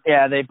 And,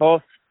 yeah, they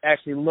both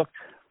actually looked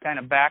kind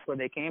of back where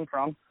they came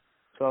from,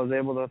 so I was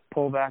able to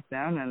pull back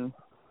down and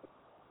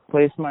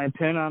place my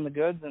pin on the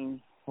goods and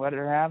let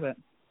her have it.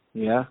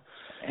 Yeah.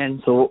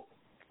 And so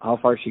how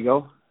far did she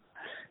go?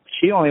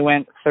 She only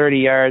went 30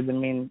 yards. I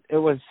mean,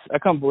 I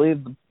couldn't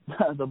believe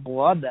the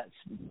blood that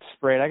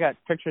sprayed. I got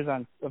pictures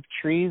of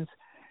trees.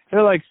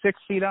 They're like 6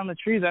 feet on the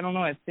trees. I don't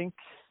know. I think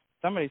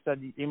somebody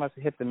said you must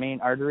have hit the main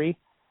artery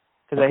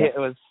because it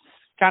was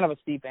kind of a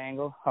steep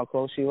angle how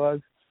close she was.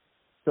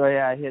 So,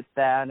 yeah, I hit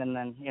that and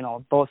then,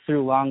 both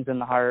through lungs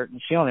and the heart.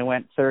 And she only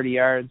went 30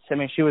 yards. I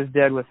mean, she was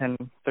dead within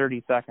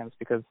 30 seconds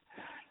because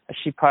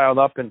she piled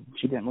up and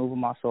she didn't move a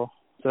muscle.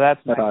 So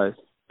that's nice.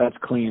 That's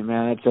clean,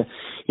 man. As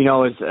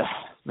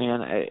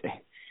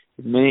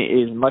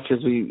much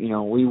as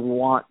we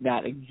want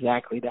that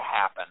exactly to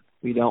happen.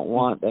 We don't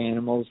want the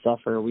animals to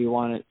suffer. We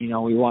want it,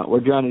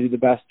 we're trying to do the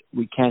best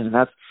we can, and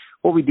that's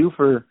what we do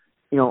for,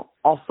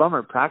 all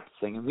summer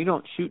practicing. And we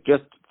don't shoot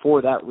just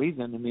for that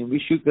reason. I mean, we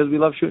shoot because we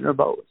love shooting our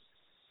bows.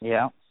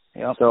 Yeah.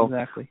 Yep, so,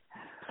 exactly.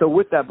 So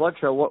with that blood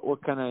trail,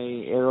 what kind of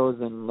arrows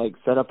and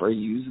setup are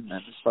you using then,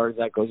 as far as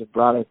that goes, with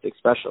product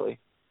especially?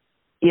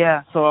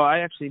 Yeah, so I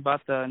actually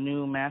bought the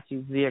new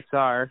Mathews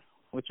ZXR,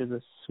 which is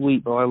a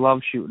sweet bow. I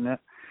love shooting it.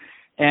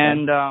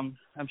 And I'm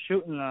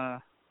shooting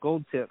the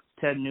gold tip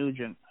Ted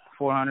Nugent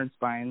 400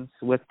 spines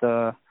with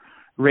the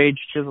Rage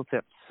chisel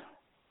tips.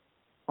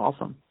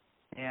 Awesome.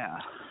 Yeah.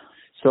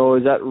 So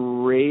is that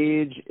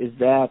Rage, is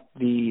that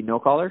the no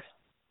collars?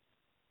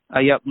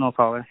 Yep, no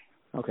collar.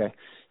 Okay.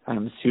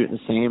 I'm shooting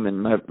the same,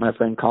 and my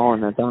friend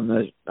Colin that's on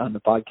the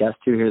podcast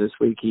too here this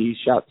week, he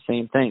shot the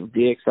same thing.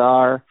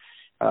 DXR,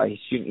 he's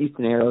shooting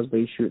Easton arrows, but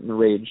he's shooting the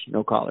Rage,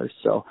 no collars.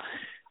 So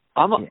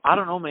I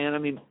don't know, man. I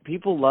mean,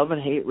 people love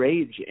and hate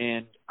Rage,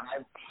 and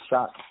I've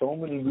shot so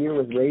many deer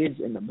with Rage,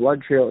 and the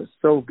blood trail is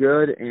so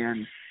good,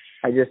 and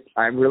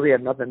I really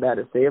have nothing bad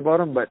to say about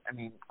them. But I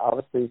mean,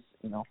 obviously,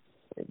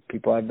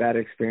 people have bad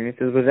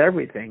experiences with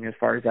everything as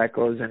far as that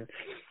goes, and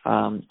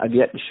I've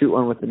yet to shoot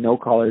one with the no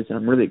collars, and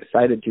I'm really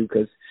excited to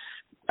because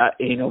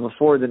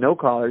before the no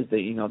collars,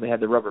 they had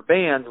the rubber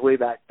bands way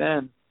back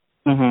then.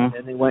 Mm-hmm. And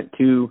then they went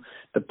to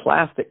the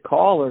plastic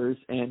collars,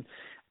 and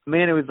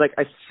man, it was like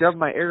I shoved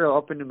my arrow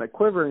up into my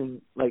quiver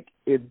and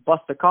it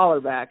bust the collar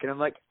back, and I'm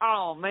like,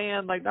 oh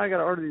man, now I got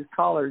to order these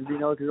collars,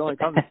 because it only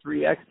comes with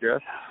 3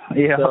 extra.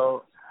 Yeah.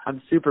 So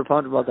I'm super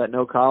pumped about that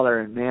no collar,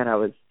 and man,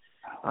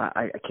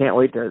 I can't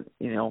wait to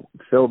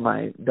fill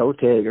my doe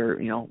tag or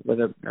with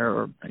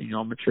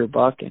a mature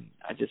buck, and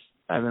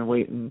I've been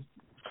waiting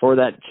for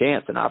that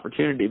chance and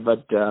opportunity,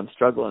 but I'm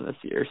struggling this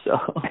year. So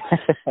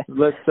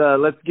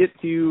let's get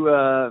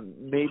to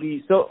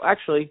maybe. So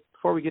actually,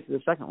 before we get to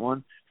the second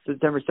one,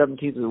 September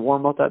 17th was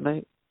warm out that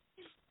night.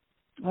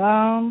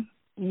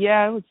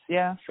 Yeah, it was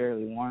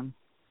fairly warm.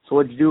 So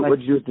what'd you do?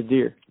 What'd you do with the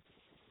deer?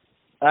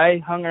 I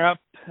hung her up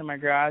in my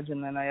garage,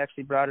 and then I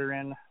actually brought her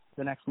in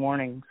the next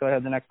morning, so I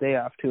had the next day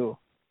off too.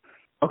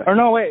 Okay. Or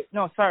no, wait,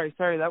 no, sorry,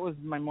 that was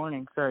my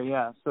morning. Sorry,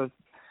 yeah. So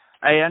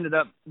I ended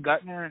up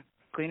gutting her,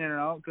 cleaning her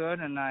out good,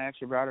 and I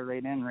actually brought her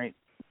right in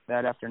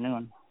that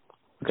afternoon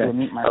to the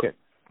meat market.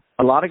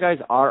 A lot of guys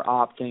are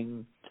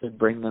opting to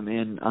bring them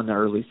in on the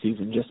early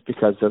season just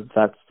because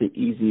that's the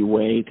easy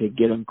way to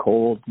get them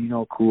cold,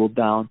 cooled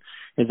down.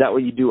 Is that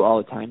what you do all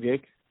the time,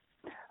 Jake?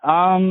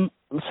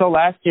 So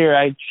last year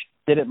I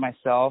did it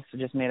myself. I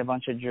just made a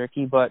bunch of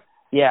jerky, but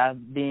yeah,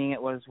 being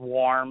it was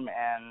warm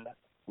and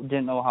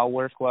didn't know how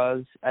work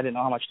was, I didn't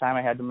know how much time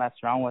I had to mess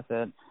around with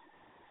it.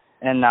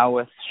 And now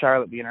with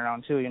Charlotte being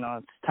around too,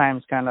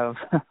 time's kind of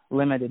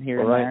limited here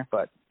and there.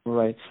 But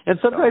right, and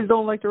some guys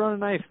don't like to run a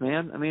knife,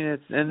 man. I mean, there's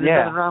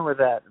nothing wrong with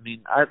that. I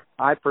mean,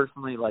 I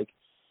personally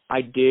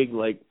I dig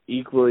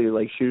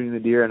equally shooting the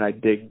deer, and I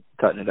dig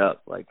cutting it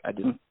up. I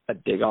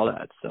dig all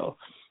that. So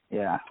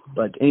yeah.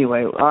 But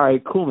anyway, all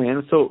right, cool,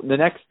 man. So the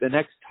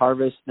next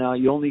harvest now,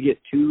 you only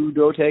get 2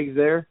 doe tags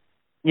there.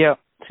 Yep,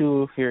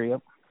 2 here.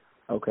 Yep.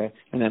 Okay,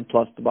 and then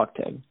plus the buck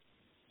tag.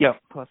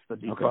 Yep, plus the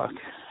deep buck.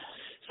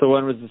 So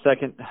when was the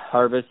second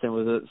harvest, and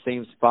was it the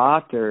same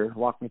spot, or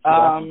walk me through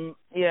that?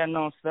 Yeah,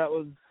 no, so that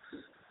was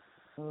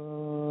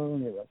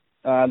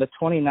the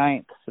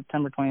 29th,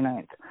 September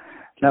 29th.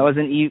 That was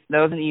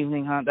an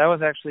evening hunt. That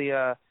was actually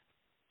a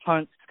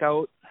hunt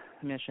scout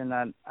mission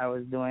that I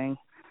was doing.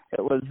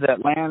 It was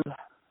that land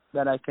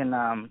that I can.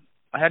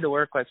 I had to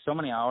work like so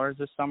many hours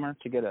this summer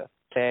to get a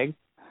tag.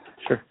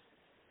 Sure.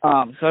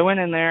 So I went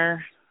in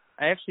there.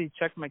 I actually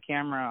checked my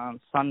camera on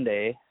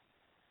Sunday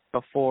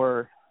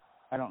before.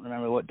 I don't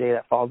remember what day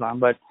that falls on,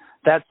 but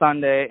that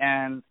Sunday,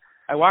 and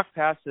I walked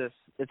past this.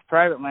 It's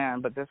private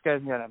land, but this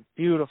guy's got a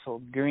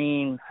beautiful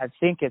green. I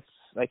think it's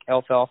like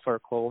alfalfa or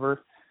clover.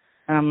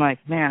 And I'm like,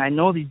 man, I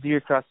know these deer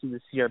cross through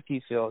the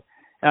CRP field.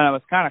 And it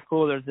was kind of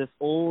cool. There's this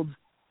old,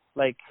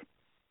 like,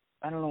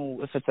 I don't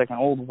know if it's like an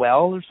old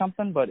well or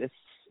something, but it's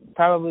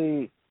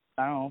probably,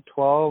 I don't know,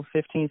 12,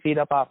 15 feet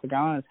up off the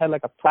ground. It's had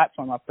like a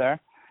platform up there.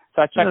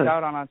 So I checked it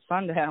out on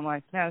Sunday. I'm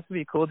like, man, this would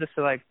be cool just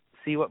to like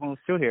see what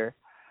moves through here.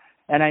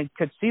 And I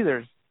could see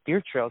there's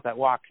deer trails that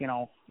walk,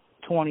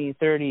 20,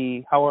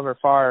 30, however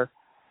far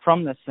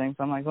from this thing.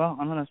 So I'm like, well,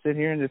 I'm going to sit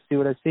here and just see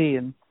what I see.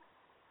 And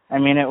I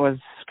mean, it was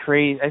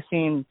crazy. I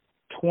seen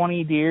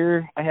 20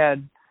 deer. I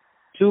had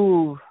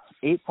 2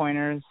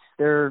 8-pointers.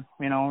 They're,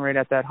 right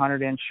at that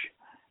 100-inch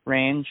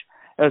range.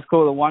 It was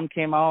cool. The one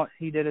came out,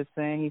 he did his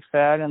thing, he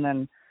fed, and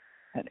then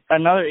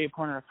another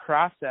 8-pointer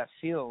across that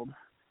field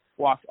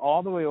walked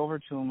all the way over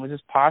to him, was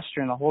just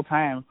posturing the whole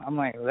time. I'm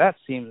like, that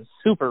seems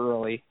super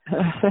early.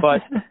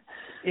 But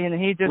and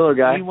he just little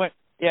guy.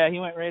 He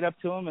went right up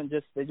to him and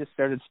they just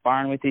started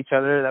sparring with each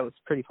other. That was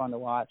pretty fun to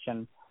watch.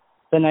 And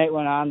the night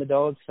went on, the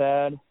does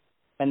fed,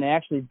 and they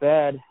actually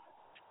bed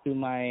to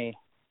my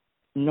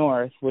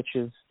north, which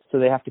is, so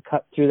they have to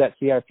cut through that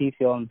CRP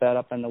field and bed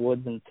up in the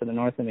woods and to the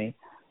north of me.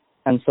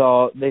 And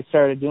so they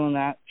started doing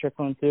that,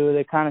 trickling through.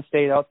 They kind of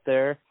stayed out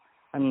there.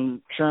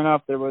 And sure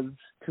enough, there was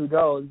 2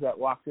 does that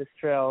walked this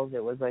trail.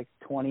 It was like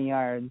 20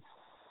 yards.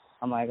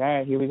 I'm like, all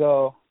right, here we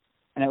go.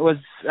 And I was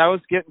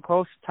getting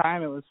close to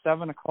time. It was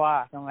 7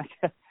 o'clock. I'm like,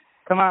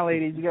 come on,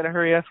 ladies, you got to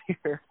hurry up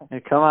here.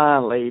 Hey, come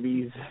on,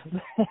 ladies.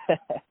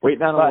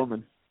 Waiting on a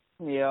woman.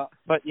 Yeah,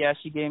 but yeah,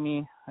 she gave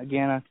me,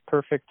 again, a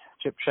perfect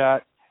chip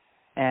shot.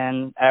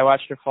 And I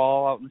watched her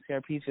fall out in the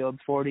CRP field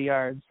 40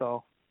 yards,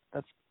 so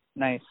that's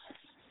nice.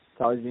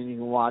 It's always been you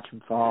can watch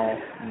them fall,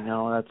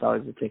 that's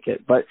always a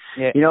ticket. But,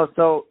 yeah.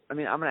 So, I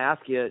mean, I'm going to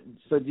ask you,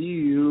 so do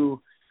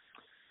you,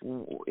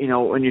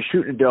 when you're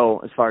shooting a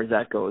doe, as far as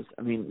that goes,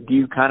 I mean, do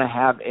you kind of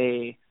have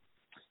a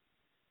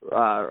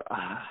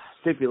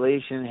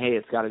stipulation, hey,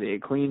 it's got to be a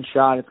clean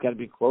shot, it's got to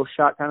be a close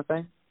shot kind of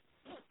thing?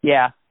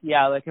 Yeah,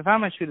 like if I'm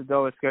going to shoot a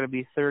doe, it's got to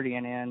be 30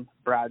 and in,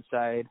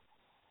 broadside,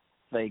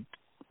 like,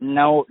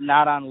 no,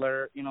 not on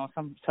alert.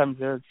 Sometimes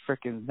they're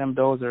freaking, them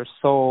does are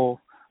so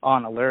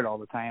on alert all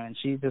the time. And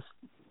she just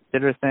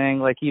did her thing.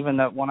 Like even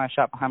the one I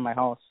shot behind my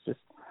house, just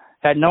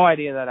had no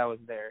idea that I was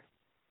there.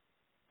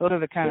 Those are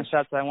the kind of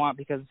shots that I want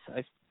because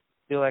I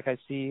feel like I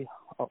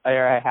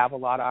have a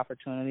lot of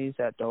opportunities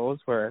at does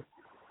where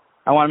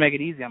I want to make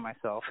it easy on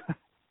myself.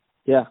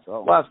 Yeah,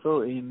 well,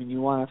 absolutely. I mean,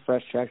 you want a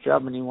fresh track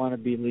job and you want to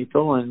be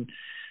lethal and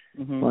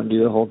want to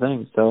do the whole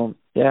thing. So,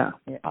 yeah.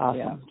 Awesome.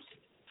 Yeah.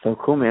 So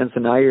cool, man.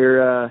 So now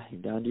you're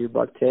down to your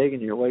buck tag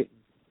and you're waiting.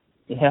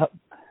 Yep.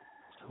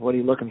 What are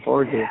you looking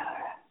forward to?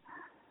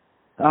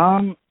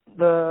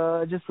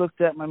 I just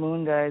looked at my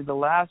moon guide. The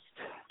last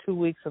 2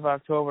 weeks of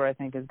October, I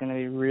think, is going to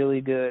be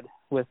really good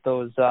with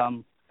those.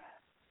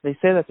 They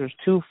say that there's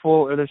 2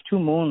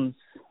 moons.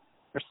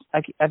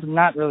 I'm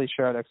not really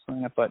sure how to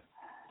explain it, but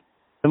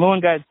the moon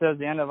guide says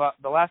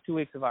the last 2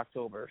 weeks of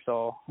October.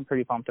 So I'm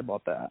pretty pumped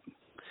about that.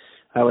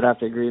 I would have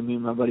to agree. Me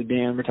and my buddy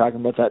Dan were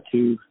talking about that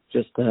too,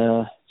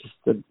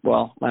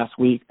 last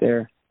week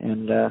there,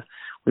 and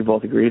we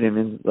both agreed. I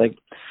mean, like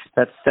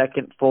that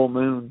second full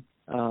moon,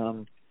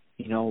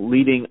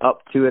 leading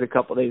up to it a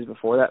couple of days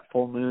before that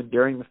full moon,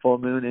 during the full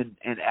moon,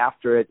 and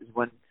after it is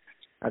when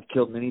I've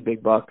killed many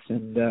big bucks,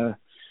 and a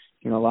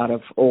lot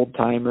of old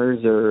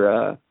timers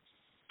or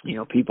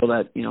people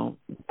that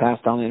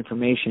passed on the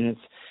information.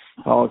 It's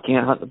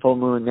can't hunt the full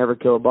moon, never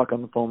kill a buck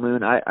on the full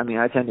moon. I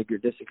tend to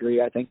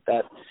disagree. I think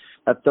that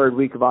 3rd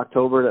week of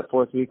October, that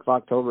 4th week of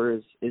October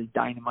is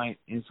dynamite,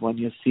 is when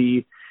you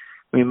see,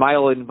 my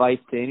old advice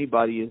to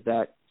anybody is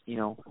that, as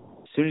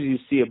soon as you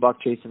see a buck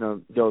chasing a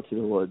doe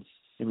through the woods,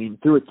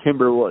 through a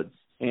timber woods,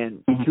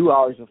 and 2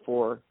 hours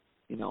before,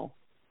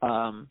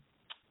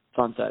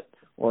 sunset,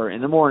 or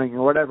in the morning,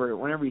 or whatever,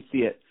 whenever you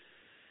see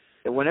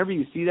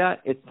that,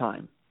 it's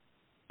time.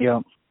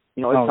 Yeah.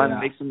 It's time to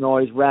make some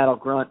noise, rattle,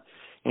 grunt,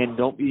 and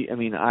don't be,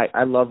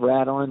 I love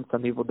rattling.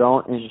 Some people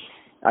don't, and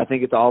I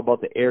think it's all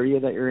about the area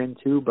that you're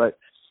into, but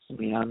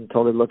I'm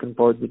totally looking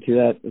forward to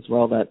that as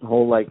well. That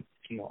whole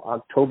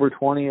October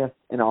 20th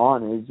and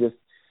on is just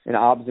an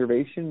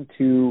observation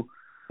to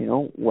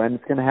when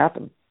it's going to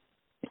happen.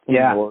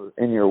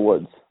 In your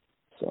woods.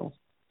 So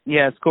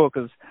yeah, it's cool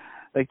because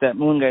like that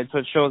moon guide, so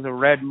it shows a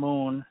red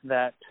moon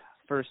that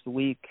first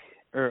week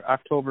or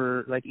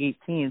October 18th,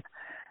 and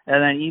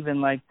then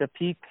even like the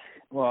peak.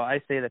 Well, I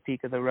say the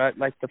peak of the red,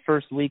 like the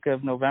first week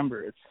of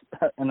November, it's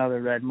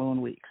another red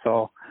moon week.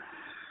 So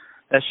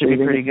that should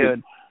be pretty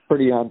good.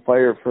 Pretty on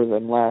fire for the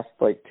last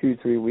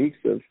 2-3 weeks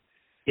of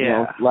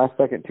last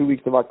 2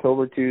 weeks of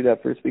October to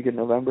that first week of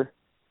November.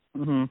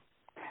 Mhm.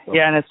 So.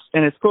 Yeah,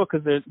 and it's cool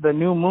because the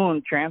new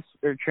moon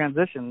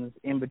transitions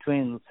in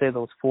between, say,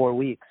 those 4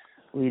 weeks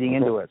leading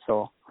into it.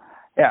 So,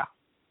 yeah,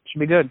 should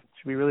be good.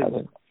 Should be really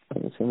good. I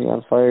think it's gonna be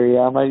on fire.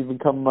 Yeah, I might even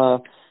come.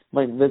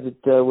 Might visit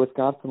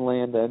Wisconsin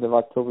land end of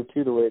October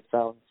too, the way it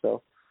sounds.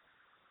 So,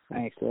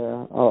 Thanks.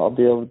 I'll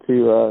be able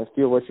to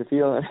feel what you're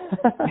feeling.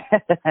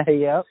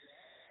 Yep.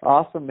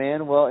 Awesome,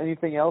 man. Well,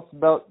 anything else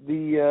about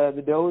the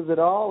does at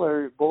all,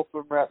 or both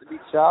of them are at the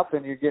meat shop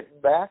and you're getting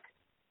back?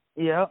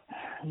 Yep.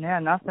 Yeah,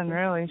 nothing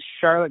really.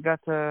 Charlotte got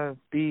to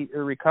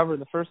recover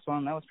the first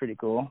one. That was pretty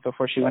cool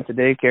before she went to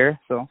daycare.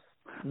 So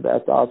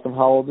that's awesome.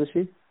 How old is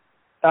she?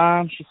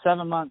 She's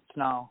 7 months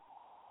now.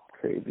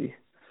 Crazy.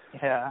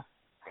 Yeah.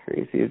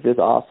 Crazy. It's just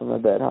awesome, I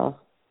bet, huh?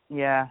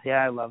 Yeah,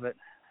 I love it.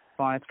 It's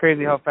fun. It's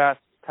crazy how fast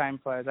time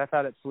flies. I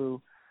thought it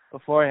flew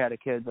before I had a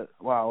kid, but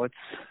wow,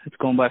 it's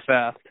going by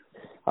fast.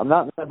 I'm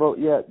not in that boat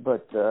yet,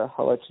 but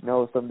I'll let you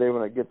know someday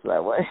when it gets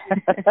that way.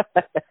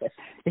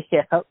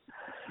 Yep.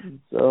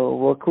 So,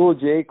 well, cool,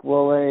 Jake.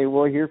 Well,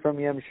 we'll hear from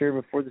you, I'm sure,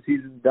 before the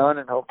season's done,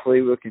 and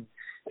hopefully we can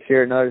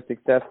share another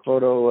success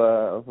photo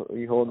of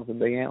you holding some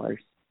big antlers.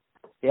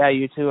 Yeah,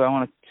 you too. I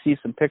want to see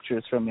some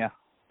pictures from you.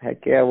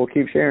 Heck yeah, we'll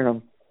keep sharing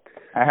them.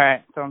 All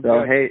right. Sounds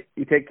good. Hey,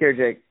 you take care,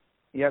 Jake.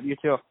 Yep, you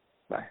too.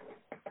 Bye.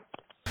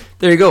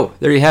 There you go.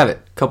 There you have it.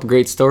 A couple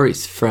great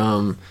stories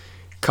from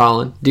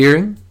Colin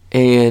Deering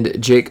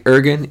and Jake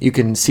Ergen. You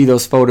can see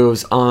those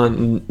photos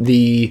on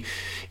the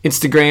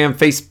Instagram,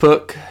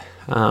 Facebook,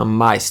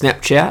 my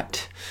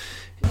Snapchat,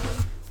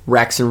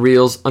 Racks and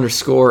Reels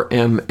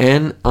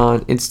 _MN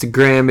on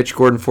Instagram, Mitch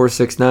Gordon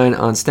 469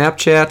 on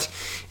Snapchat,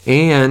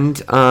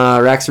 and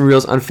Racks and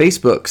Reels on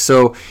Facebook.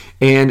 So,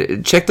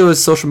 and check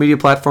those social media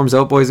platforms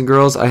out, boys and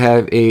girls. I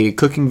have a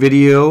cooking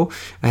video.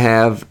 I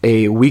have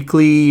a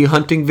weekly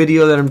hunting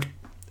video that I'm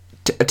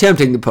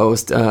attempting to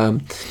post.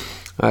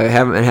 I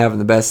haven't been having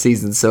the best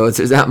season, so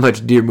there's not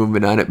much deer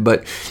movement on it,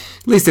 but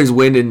at least there's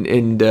wind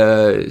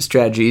and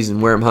strategies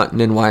and where I'm hunting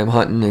and why I'm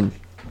hunting and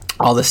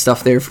all this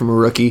stuff there from a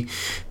rookie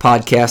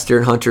podcaster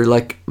and hunter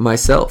like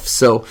myself.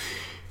 So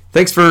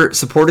thanks for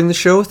supporting the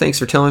show. Thanks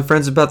for telling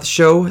friends about the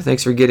show.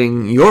 Thanks for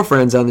getting your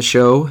friends on the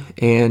show.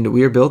 And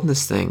we are building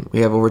this thing.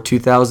 We have over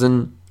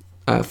 2,000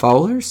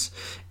 followers,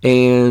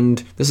 and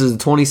this is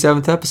the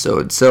 27th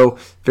episode. So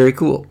very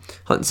cool.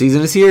 Hunting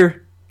season is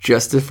here.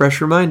 Just a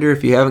fresh reminder,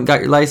 if you haven't got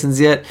your license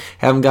yet,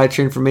 haven't got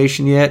your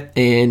information yet,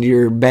 and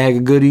your bag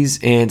of goodies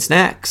and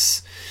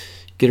snacks,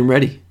 get them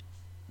ready.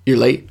 You're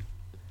late.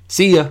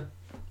 See ya.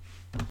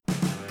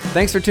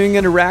 Thanks for tuning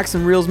in to Racks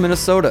and Reels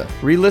Minnesota.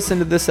 Re-listen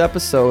to this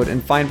episode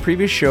and find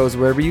previous shows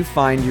wherever you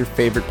find your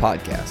favorite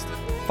podcast.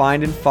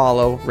 Find and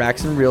follow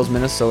Racks and Reels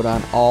Minnesota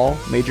on all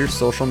major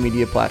social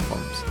media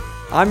platforms.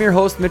 I'm your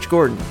host, Mitch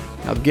Gordon.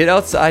 Now get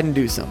outside and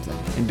do something.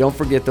 And don't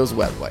forget those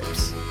wet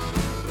wipes.